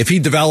that, if he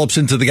develops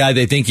into the guy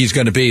they think he's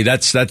going to be,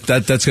 that's going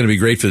to be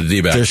great for the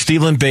D-backs. They're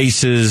stealing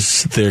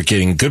bases. They're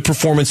getting good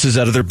performances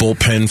out of their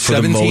bullpen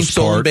for the most 17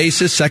 stolen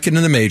bases, second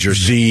in the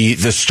majors. The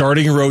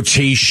starting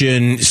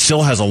rotation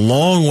still has a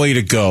long way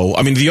to go.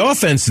 I mean, the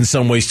offense in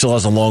some ways still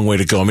has a long way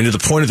to go. I mean, to the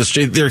point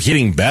of they're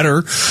hitting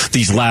better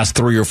these last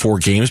 3 or 4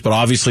 games, but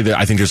obviously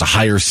I think there's a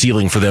higher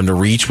ceiling for them to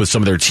reach with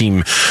some of their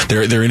team,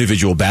 their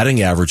individual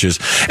batting averages.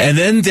 And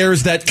then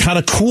there's that kind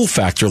of cool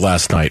factor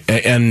last night.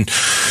 And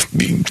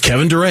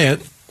Kevin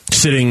Durant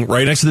sitting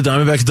right next to the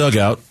Diamondbacks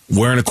dugout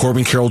wearing a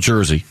Corbin Carroll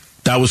jersey.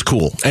 That was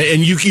cool.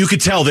 And you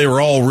could tell they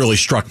were all really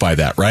struck by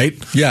that, right?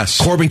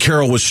 Yes. Corbin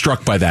Carroll was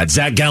struck by that.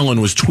 Zach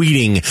Gallen was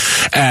tweeting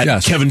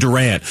at Kevin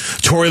Durant.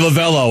 Torey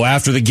Lovello,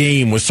 after the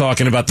game, was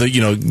talking about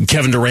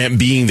Kevin Durant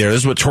being there. This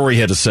is what Torey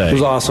had to say. It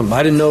was awesome.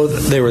 I didn't know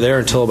that they were there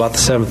until about the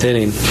 7th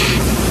inning.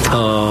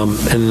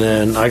 And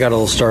then I got a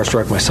little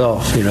starstruck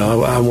myself.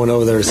 I went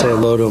over there to say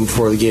hello to him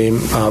before the game,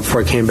 before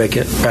I came back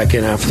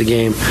in after the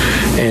game.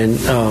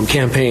 And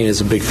Campaign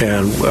is a big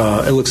fan.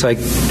 It looks like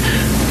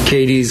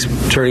Katie's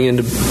turning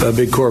into a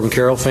big Corbin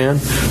Carroll fan,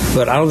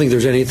 but I don't think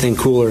there's anything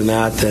cooler than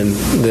that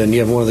than you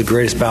have one of the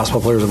greatest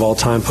basketball players of all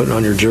time putting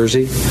on your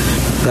jersey.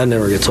 That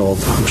never gets old,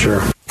 I'm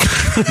sure.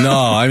 No,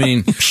 I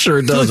mean, sure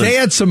it doesn't. They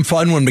had some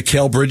fun when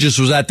Mikal Bridges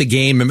was at the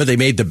game. Remember, they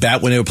made the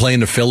bet when they were playing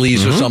the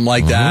Phillies or something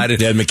like that.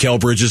 They had Mikal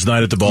Bridges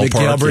night at the ballpark.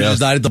 Mikal Bridges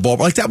night at the ballpark.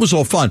 Like, that was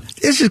all fun.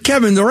 This is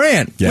Kevin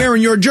Durant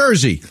wearing your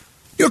jersey.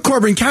 You're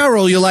Corbin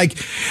Carroll. You're like,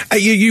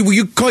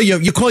 you call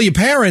your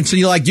parents and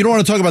you're like, you don't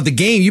want to talk about the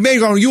game. You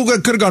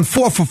could have gone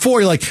 4 for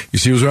 4. You're like, you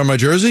see who's wearing my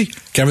jersey?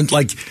 Kevin,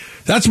 like,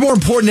 that's more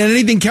important than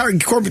anything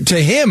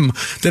to him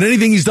than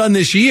anything he's done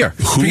this year.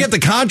 Forget the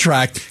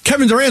contract.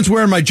 Kevin Durant's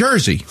wearing my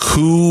jersey.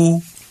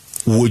 Who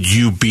would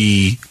you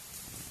be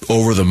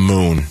over the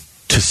moon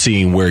to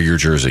seeing wear your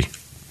jersey?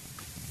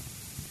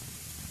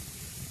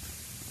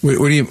 What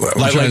do you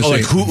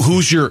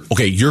who's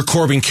you're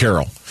Corbin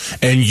Carroll,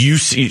 and you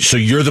see, so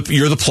you're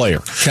the player,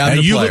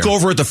 and you look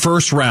over at the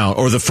first round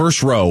or the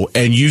first row,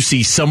 and you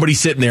see somebody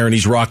sitting there and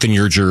he's rocking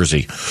your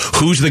jersey.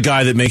 Who's the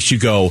guy that makes you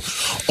go,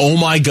 oh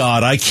my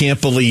God, I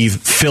can't believe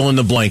fill in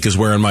the blank is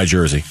wearing my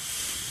jersey?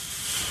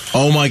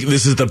 Oh my,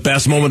 this is the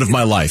best moment of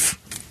my life.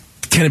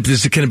 Can it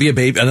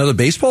be another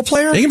baseball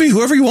player? It can be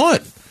whoever you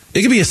want.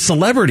 It could be a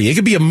celebrity. It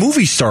could be a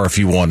movie star if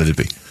you wanted to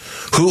be.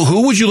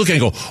 Who would you look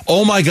at and go,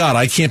 oh my God,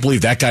 I can't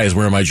believe that guy is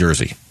wearing my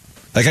jersey.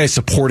 That guy's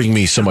supporting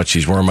me so much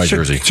he's wearing my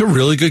jersey. It's a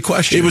really good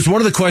question. It was one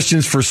of the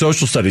questions for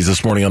social studies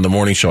this morning on the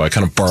morning show. I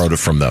kind of borrowed it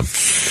from them.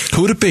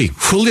 Who would it be?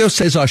 Julio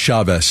Cesar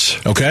Chavez.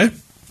 Okay.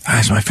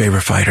 That's my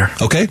favorite fighter.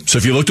 Okay. So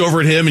if you looked over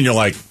at him and you're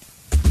like,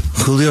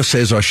 Julio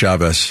Cesar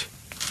Chavez.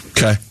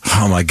 Okay.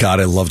 Oh my God,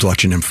 I loved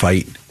watching him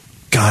fight.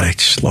 God, I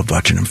just loved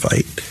watching him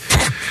fight.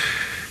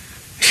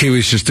 He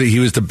was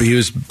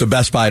the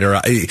best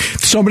fighter.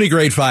 So many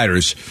great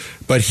fighters,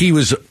 but he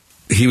was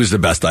the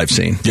best I've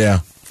seen. Yeah.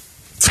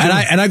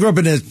 And I grew up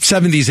in the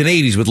 70s and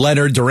 80s with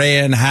Leonard,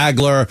 Duran,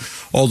 Hagler,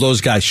 all those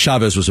guys.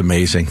 Chavez was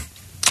amazing.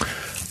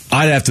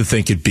 I'd have to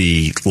think it'd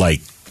be like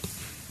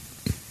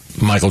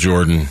Michael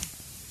Jordan,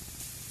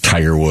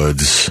 Tiger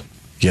Woods.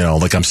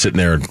 Like I'm sitting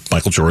there and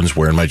Michael Jordan's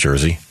wearing my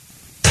jersey.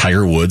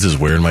 Tiger Woods is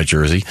wearing my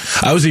jersey.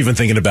 I was even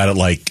thinking about it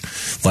like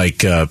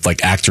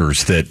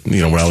actors that,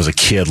 when I was a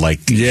kid,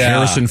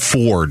 Harrison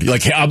Ford.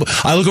 Like,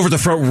 I look over the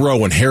front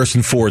row and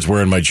Harrison Ford's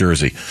wearing my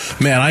jersey.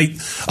 Man,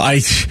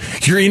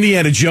 you're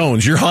Indiana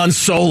Jones. You're Han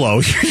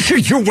Solo.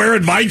 You're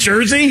wearing my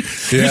jersey? Yeah.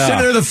 You're sitting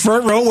there in the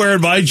front row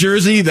wearing my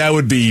jersey? That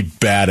would be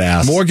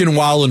badass. Morgan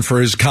Wallen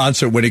for his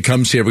concert when he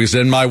comes here, because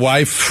then my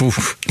wife,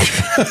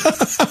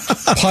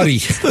 putty.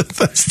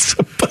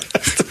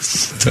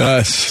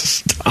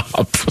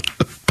 Stop.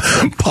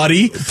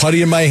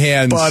 Putty in my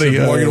hands.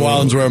 Morgan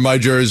Wallen's wearing my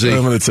jersey.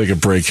 I'm going to take a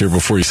break here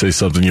before you say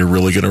something you're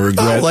really going to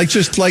regret.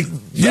 Just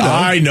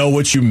I know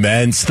what you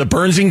meant. The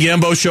Burns and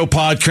Gambo Show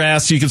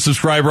podcast. You can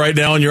subscribe right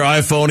now on your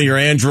iPhone or your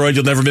Android.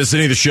 You'll never miss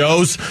any of the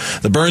shows.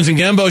 The Burns and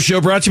Gambo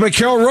Show brought to you by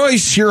Carol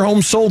Royce, your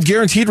home sold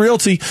guaranteed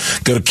realty.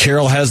 Go to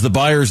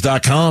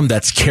carolhasthebuyers.com.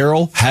 That's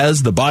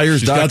carolhasthebuyers.com.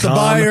 She's got the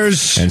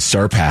buyers. And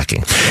start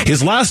packing.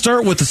 His last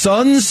start with the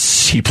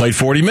Suns, he played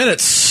 40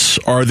 minutes.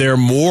 Are there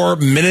more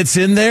minutes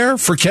in there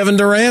for Kevin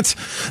Durant?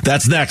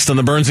 That's next on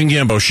the Burns and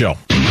Gambo Show.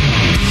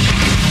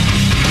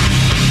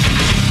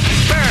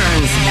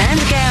 And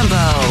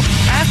Gambo.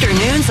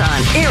 Afternoons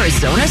on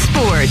Arizona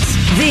Sports,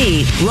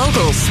 the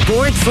local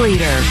sports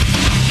leader.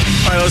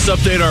 All right, let's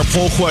update our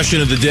poll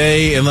question of the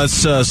day, and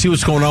let's see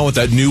what's going on with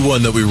that new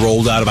one that we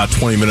rolled out about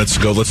 20 minutes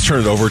ago. Let's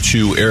turn it over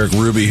to Eric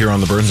Ruby here on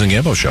the Burns and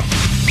Gambo Show.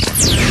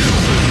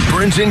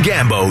 Burns and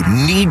Gambo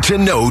Need to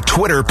Know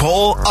Twitter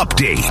poll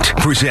update.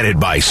 Presented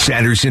by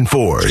Sanderson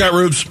Ford. Scott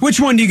Rubes. Which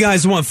one do you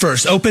guys want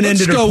first?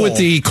 Open-ended or Let's go poll? with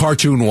the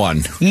cartoon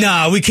one.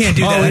 No, we can't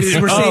do that.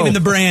 We're saving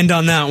the brand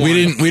on that one.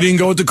 We didn't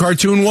go with the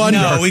cartoon one?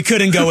 No, we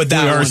couldn't go with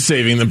that one. We are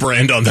saving the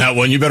brand on that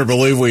one. You better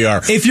believe we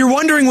are. If you're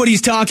wondering what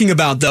he's talking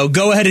about, though,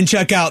 go ahead and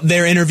check out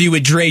their interview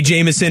with Dre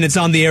Jameson. It's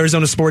on the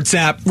Arizona Sports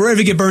app.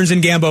 Wherever you get Burns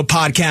and Gambo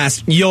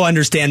podcast, you'll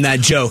understand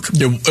that joke.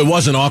 It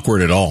wasn't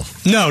awkward at all.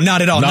 No,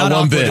 not at all. Not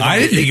one bit. I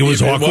didn't think it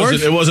was awkward.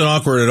 It wasn't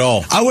awkward at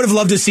all. I would have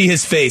loved to see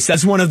his face.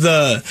 That's one of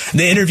the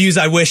interviews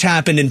I wish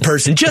happened in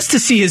person, just to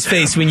see his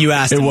face when you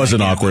asked him. It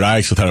wasn't awkward. I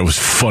actually thought it was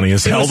funny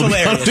as hell. It was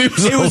hilarious.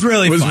 It was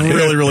really funny. It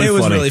was really It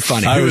was funny. really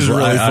funny. It was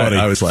really funny.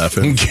 I was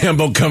laughing. And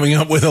Gambo coming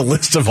up with a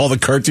list of all the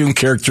cartoon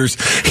characters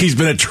he's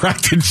been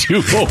attracted to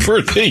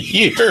over the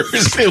years.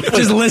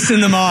 Just listing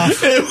them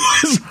off. It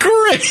was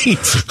great.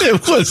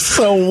 It was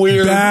so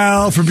weird.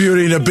 Belle from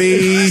Beauty and the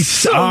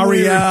Beast,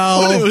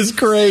 Ariel. It was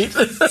great.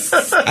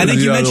 I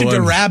think you mentioned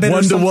a rabbit Wonder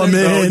or something. Woman.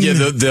 Oh, yeah,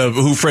 the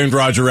Who Framed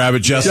Roger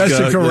Rabbit,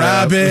 Jessica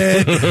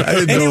Rabbit.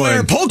 Anyway,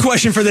 our poll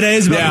question for the day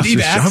is about the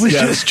D-backs. I was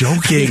just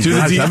joking. Do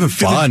Guys, having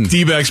fun.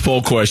 D-backs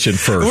poll question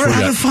first. We're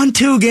having fun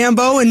too,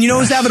 Gambo, and you know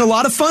who's having a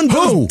lot of fun?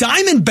 Who?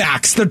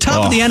 Diamondbacks. They're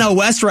top of the NL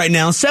West right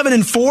now,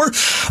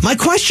 7-4. My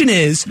question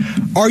is,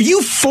 are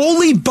you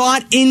fully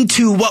bought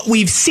into what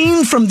we've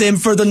seen from them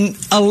for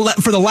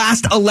the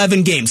last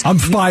 11 games? I'm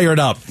fired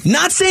up.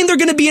 Not saying they're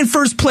going to be in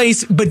first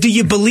place, but do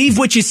you believe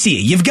what you see?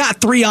 You've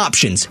got three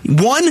options.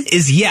 One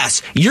is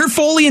yes, you're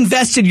fully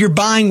invested, you're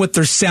buying what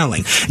they're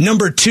selling.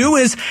 Number two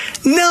is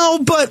no,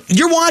 but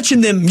you're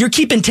watching them, you're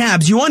keeping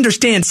tabs, you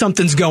understand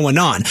something's going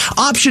on.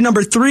 Option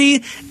number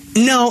three,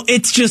 no,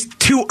 it's just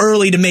too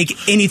early to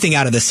make anything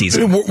out of the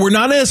season. We're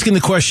not asking the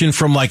question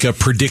from like a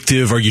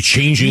predictive, are you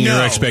changing your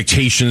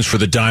expectations for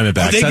the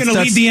Diamondbacks? Are they going to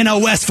lead the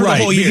NL West for the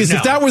whole year? Because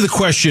if that were the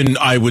question,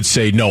 I would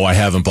say, no, I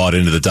haven't bought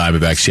into the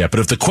Diamondbacks yet. But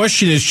if the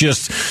question is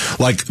just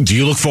like, do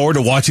you look forward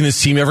to watching this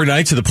team every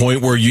night to the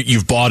point where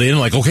you've bought in?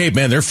 Like, okay,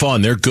 man, they're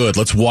fun. They're good.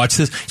 Let's watch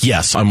this.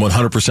 Yes, I'm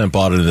 100%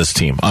 bought into this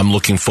team. I'm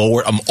looking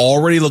forward. I'm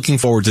already looking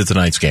forward to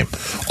tonight's game.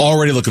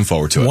 Already looking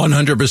forward to it.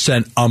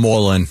 100% I'm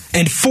all in.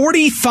 And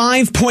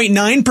 45.9%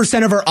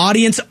 of our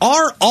audience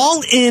are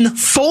all in,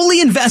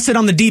 fully invested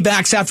on the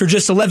D-backs after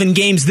just 11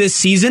 games this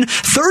season.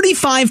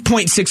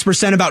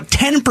 35.6%, about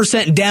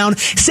 10% down,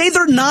 say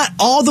they're not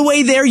all the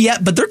way there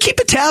yet, but they're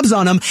keeping tabs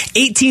on them.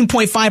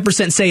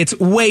 18.5% say it's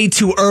way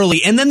too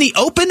early. And then the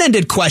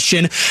open-ended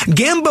question,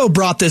 Gambo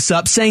brought this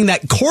up, saying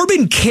that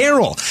Corbin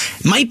Carroll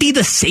might be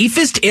the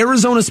safest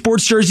Arizona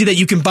sports jersey that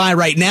you can buy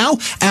right now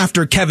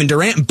after Kevin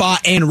Durant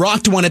bought and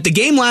rocked one at the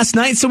game last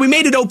night. So we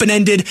made it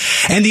open-ended,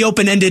 and the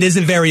open-ended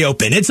isn't very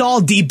open. It's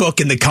all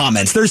D-Book in the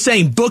comments. They're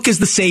saying Book is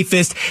the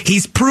safest.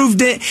 He's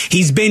proved it.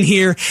 He's been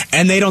here,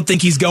 and they don't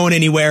think he's going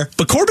anywhere.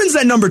 But Corbin's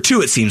that number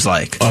two, it seems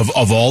like.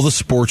 Of all the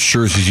sports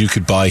jerseys you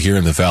could buy here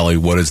in the Valley,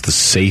 what is the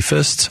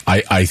safest?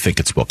 I think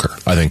it's Booker.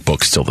 I think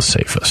Book's still the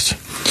safest.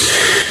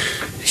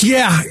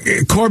 Yeah,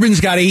 Corbin's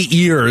got 8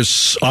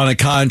 years on a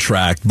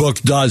contract. Book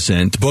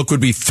doesn't. Book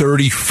would be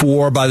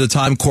 34 by the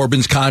time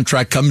Corbin's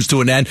contract comes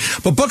to an end.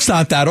 But Book's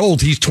not that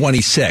old. He's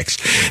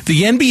 26.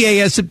 The NBA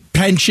has a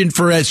penchant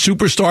for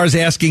superstars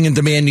asking and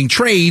demanding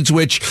trades,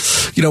 which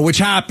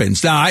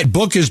happens. Now,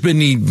 Book has been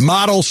the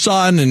model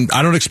son, and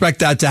I don't expect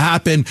that to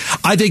happen.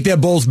 I think they're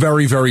both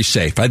very, very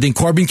safe. I think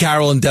Corbin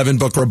Carroll and Devin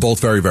Booker are both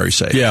very, very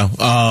safe. Yeah,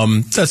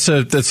 I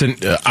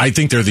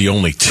think they're the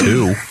only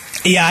two.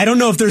 Yeah, I don't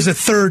know if there's a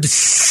third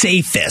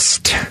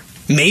safest.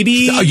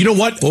 Maybe. You know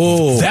what?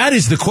 Oh, that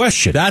is the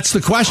question. That's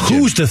the question.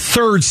 Who's the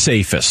third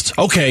safest?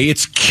 Okay,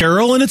 it's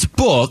Carroll and it's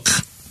Book.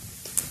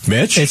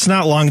 Mitch? It's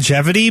not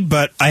longevity,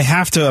 but I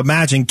have to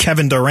imagine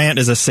Kevin Durant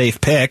is a safe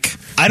pick.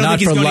 I don't think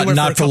he's going anywhere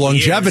not for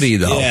longevity,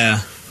 years. though.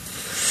 Yeah.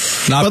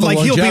 Not but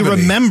for he'll be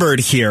remembered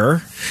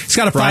here. He's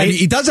got a 5.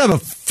 He does have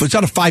he's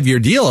got a 5-year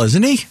deal,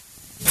 isn't he?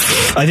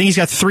 I think he's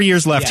got 3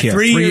 years left here.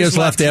 3 years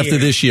left after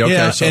this year. Okay,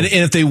 yeah, so. and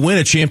if they win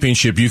a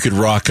championship, you could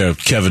rock a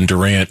Kevin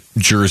Durant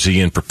jersey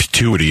in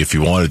perpetuity if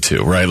you wanted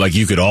to, right? Like,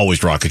 you could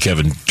always rock a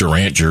Kevin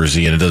Durant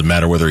jersey, and it doesn't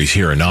matter whether he's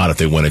here or not if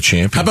they win a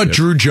championship. How about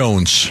Drew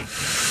Jones?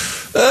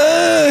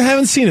 I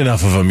haven't seen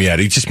enough of him yet.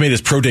 He just made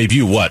his pro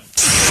debut,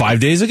 6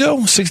 days ago?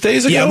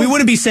 Yeah, we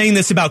wouldn't be saying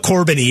this about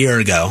Corbin a year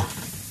ago.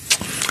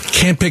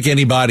 Can't pick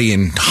anybody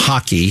in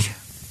hockey.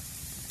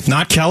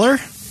 Not Keller?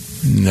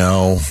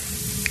 No.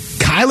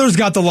 Kyler's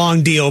got the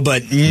long deal,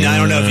 but I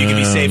don't know if you can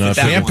be safe with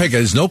that Can't one. pick.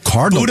 There's no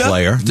Cardinal Buddha?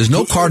 player. There's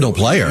no Cardinal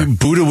player.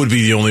 Buddha would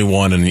be the only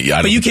one,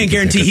 but you can't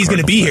guarantee he's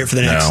going to be here for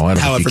the next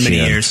however many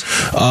years.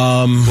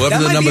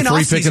 Whoever the number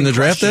 3 pick in the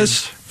draft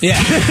is. Yeah,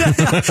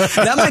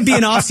 that might be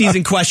an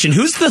off-season question.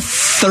 Who's the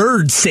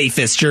third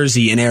safest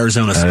jersey in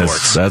Arizona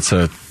sports? That's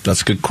a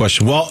good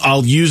question. Well,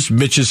 I'll use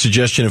Mitch's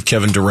suggestion of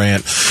Kevin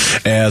Durant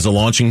as a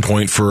launching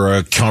point for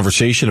a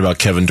conversation about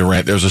Kevin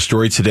Durant. There's a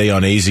story today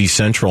on AZ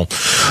Central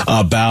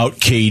about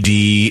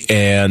KD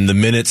and the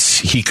minutes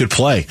he could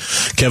play.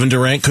 Kevin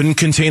Durant couldn't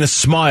contain a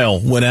smile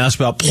when asked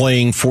about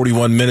playing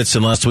 41 minutes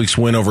in last week's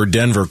win over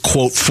Denver.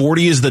 Quote,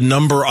 40 is the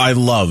number I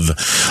love.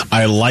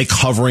 I like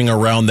hovering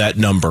around that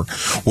number.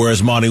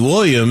 Whereas Monty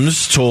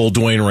Williams told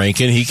Dwayne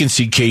Rankin he can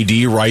see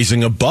KD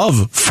rising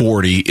above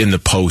 40 in the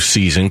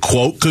postseason.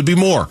 Quote, could be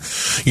more.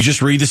 You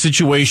just read the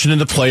situation and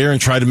the player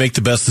and try to make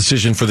the best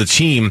decision for the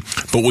team.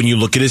 But when you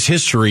look at his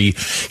history,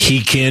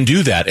 he can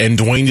do that. And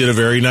Dwayne did a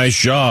very nice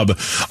job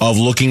of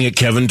looking at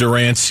Kevin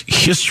Durant's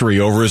history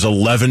over his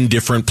 11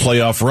 different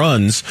playoff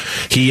runs.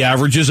 He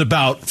averages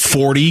about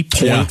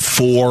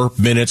 40.4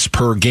 minutes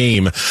per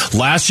game.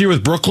 Last year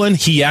with Brooklyn,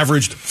 he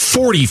averaged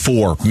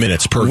 44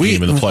 minutes per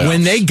game in the playoffs.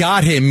 When they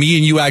got him, me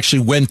and you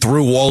actually went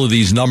through all of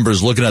these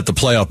numbers looking at the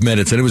playoff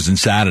minutes, and it was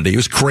insanity. It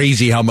was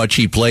crazy how much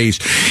he plays.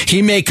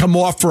 He may come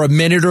off for a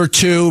minute or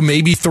two,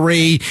 maybe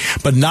 3,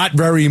 but not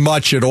very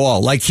much at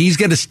all. Like, he's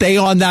going to stay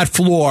on that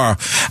floor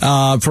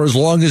for as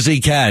long as he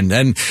can.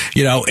 And,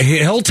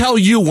 he'll tell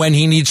you when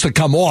he needs to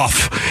come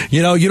off.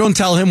 You don't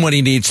tell him when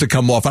he needs to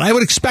come off. And I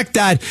would expect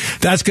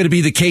that's going to be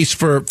the case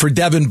for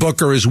Devin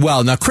Booker as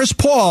well. Now, Chris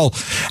Paul,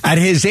 at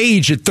his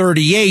age, at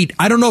 38,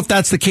 I don't know if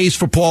that's the case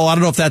for Paul. I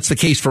don't know if that's the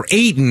case for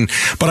Ayton,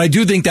 but I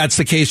do think that's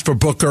the case for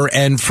Booker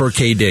and for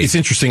KD. It's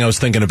interesting. I was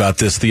thinking about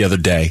this the other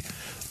day.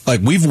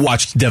 Like, we've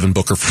watched Devin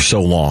Booker for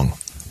so long.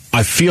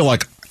 I feel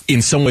like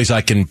in some ways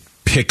I can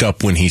pick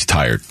up when he's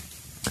tired.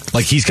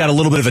 Like, he's got a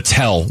little bit of a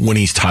tell when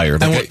he's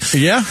tired. Like,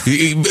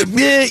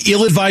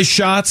 ill-advised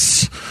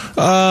shots,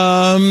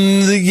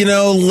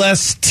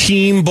 less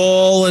team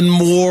ball and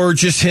more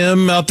just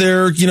him out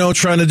there,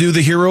 trying to do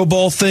the hero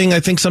ball thing. I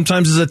think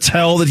sometimes is a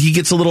tell that he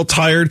gets a little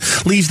tired,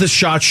 leaves the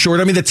shot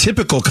short. I mean, the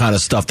typical kind of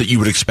stuff that you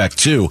would expect,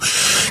 too.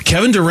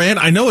 Kevin Durant,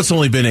 I know it's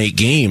only been 8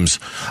 games.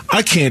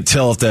 I can't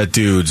tell if that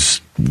dude's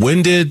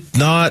winded,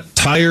 not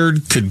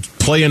tired, could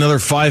play another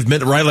 5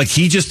 minutes, right? Like,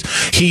 he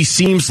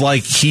seems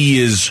like he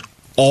is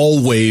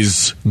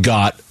always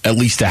got at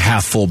least a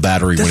half full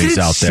battery when he's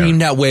out there. Doesn't it seem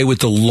that way with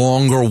the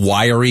longer,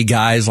 wiry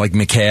guys like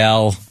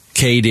Mikal,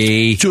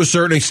 KD? To a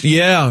certain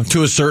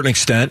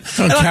extent.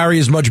 Don't carry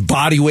as much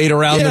body weight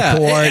around the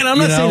court. And I'm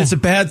not saying it's a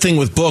bad thing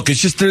with Book.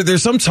 It's just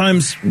there's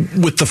sometimes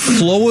with the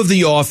flow of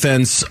the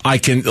offense, I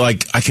can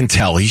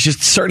tell he's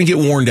just starting to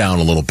get worn down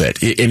a little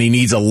bit, and he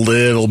needs a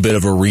little bit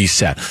of a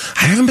reset.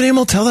 I haven't been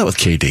able to tell that with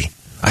KD.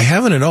 I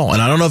haven't at all.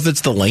 And I don't know if it's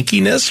the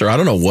lankiness or I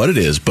don't know what it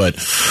is, but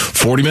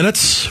 40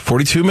 minutes,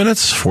 42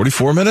 minutes,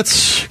 44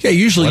 minutes. Yeah,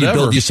 usually you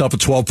build yourself a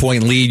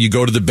 12-point lead. You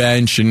go to the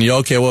bench and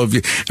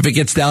if it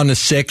gets down to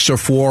 6 or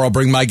 4, I'll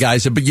bring my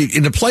guys in. But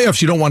in the playoffs,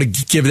 you don't want to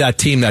give that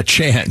team that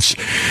chance.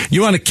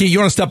 You want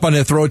to step on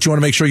their throat. You want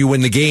to make sure you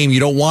win the game. You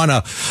don't want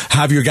to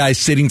have your guys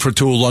sitting for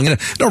too long. In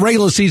a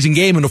regular season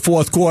game in the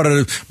fourth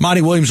quarter,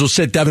 Monty Williams will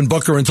sit Devin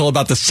Booker until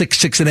about the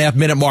 6.5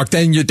 minute mark.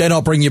 Then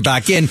I'll bring you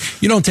back in.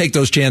 You don't take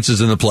those chances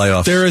in the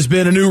playoffs. There has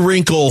been a new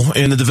wrinkle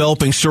in the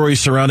developing story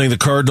surrounding the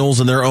Cardinals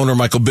and their owner,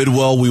 Michael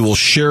Bidwell. We will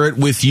share it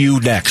with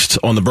you next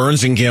on the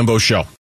Burns and Gambo Show.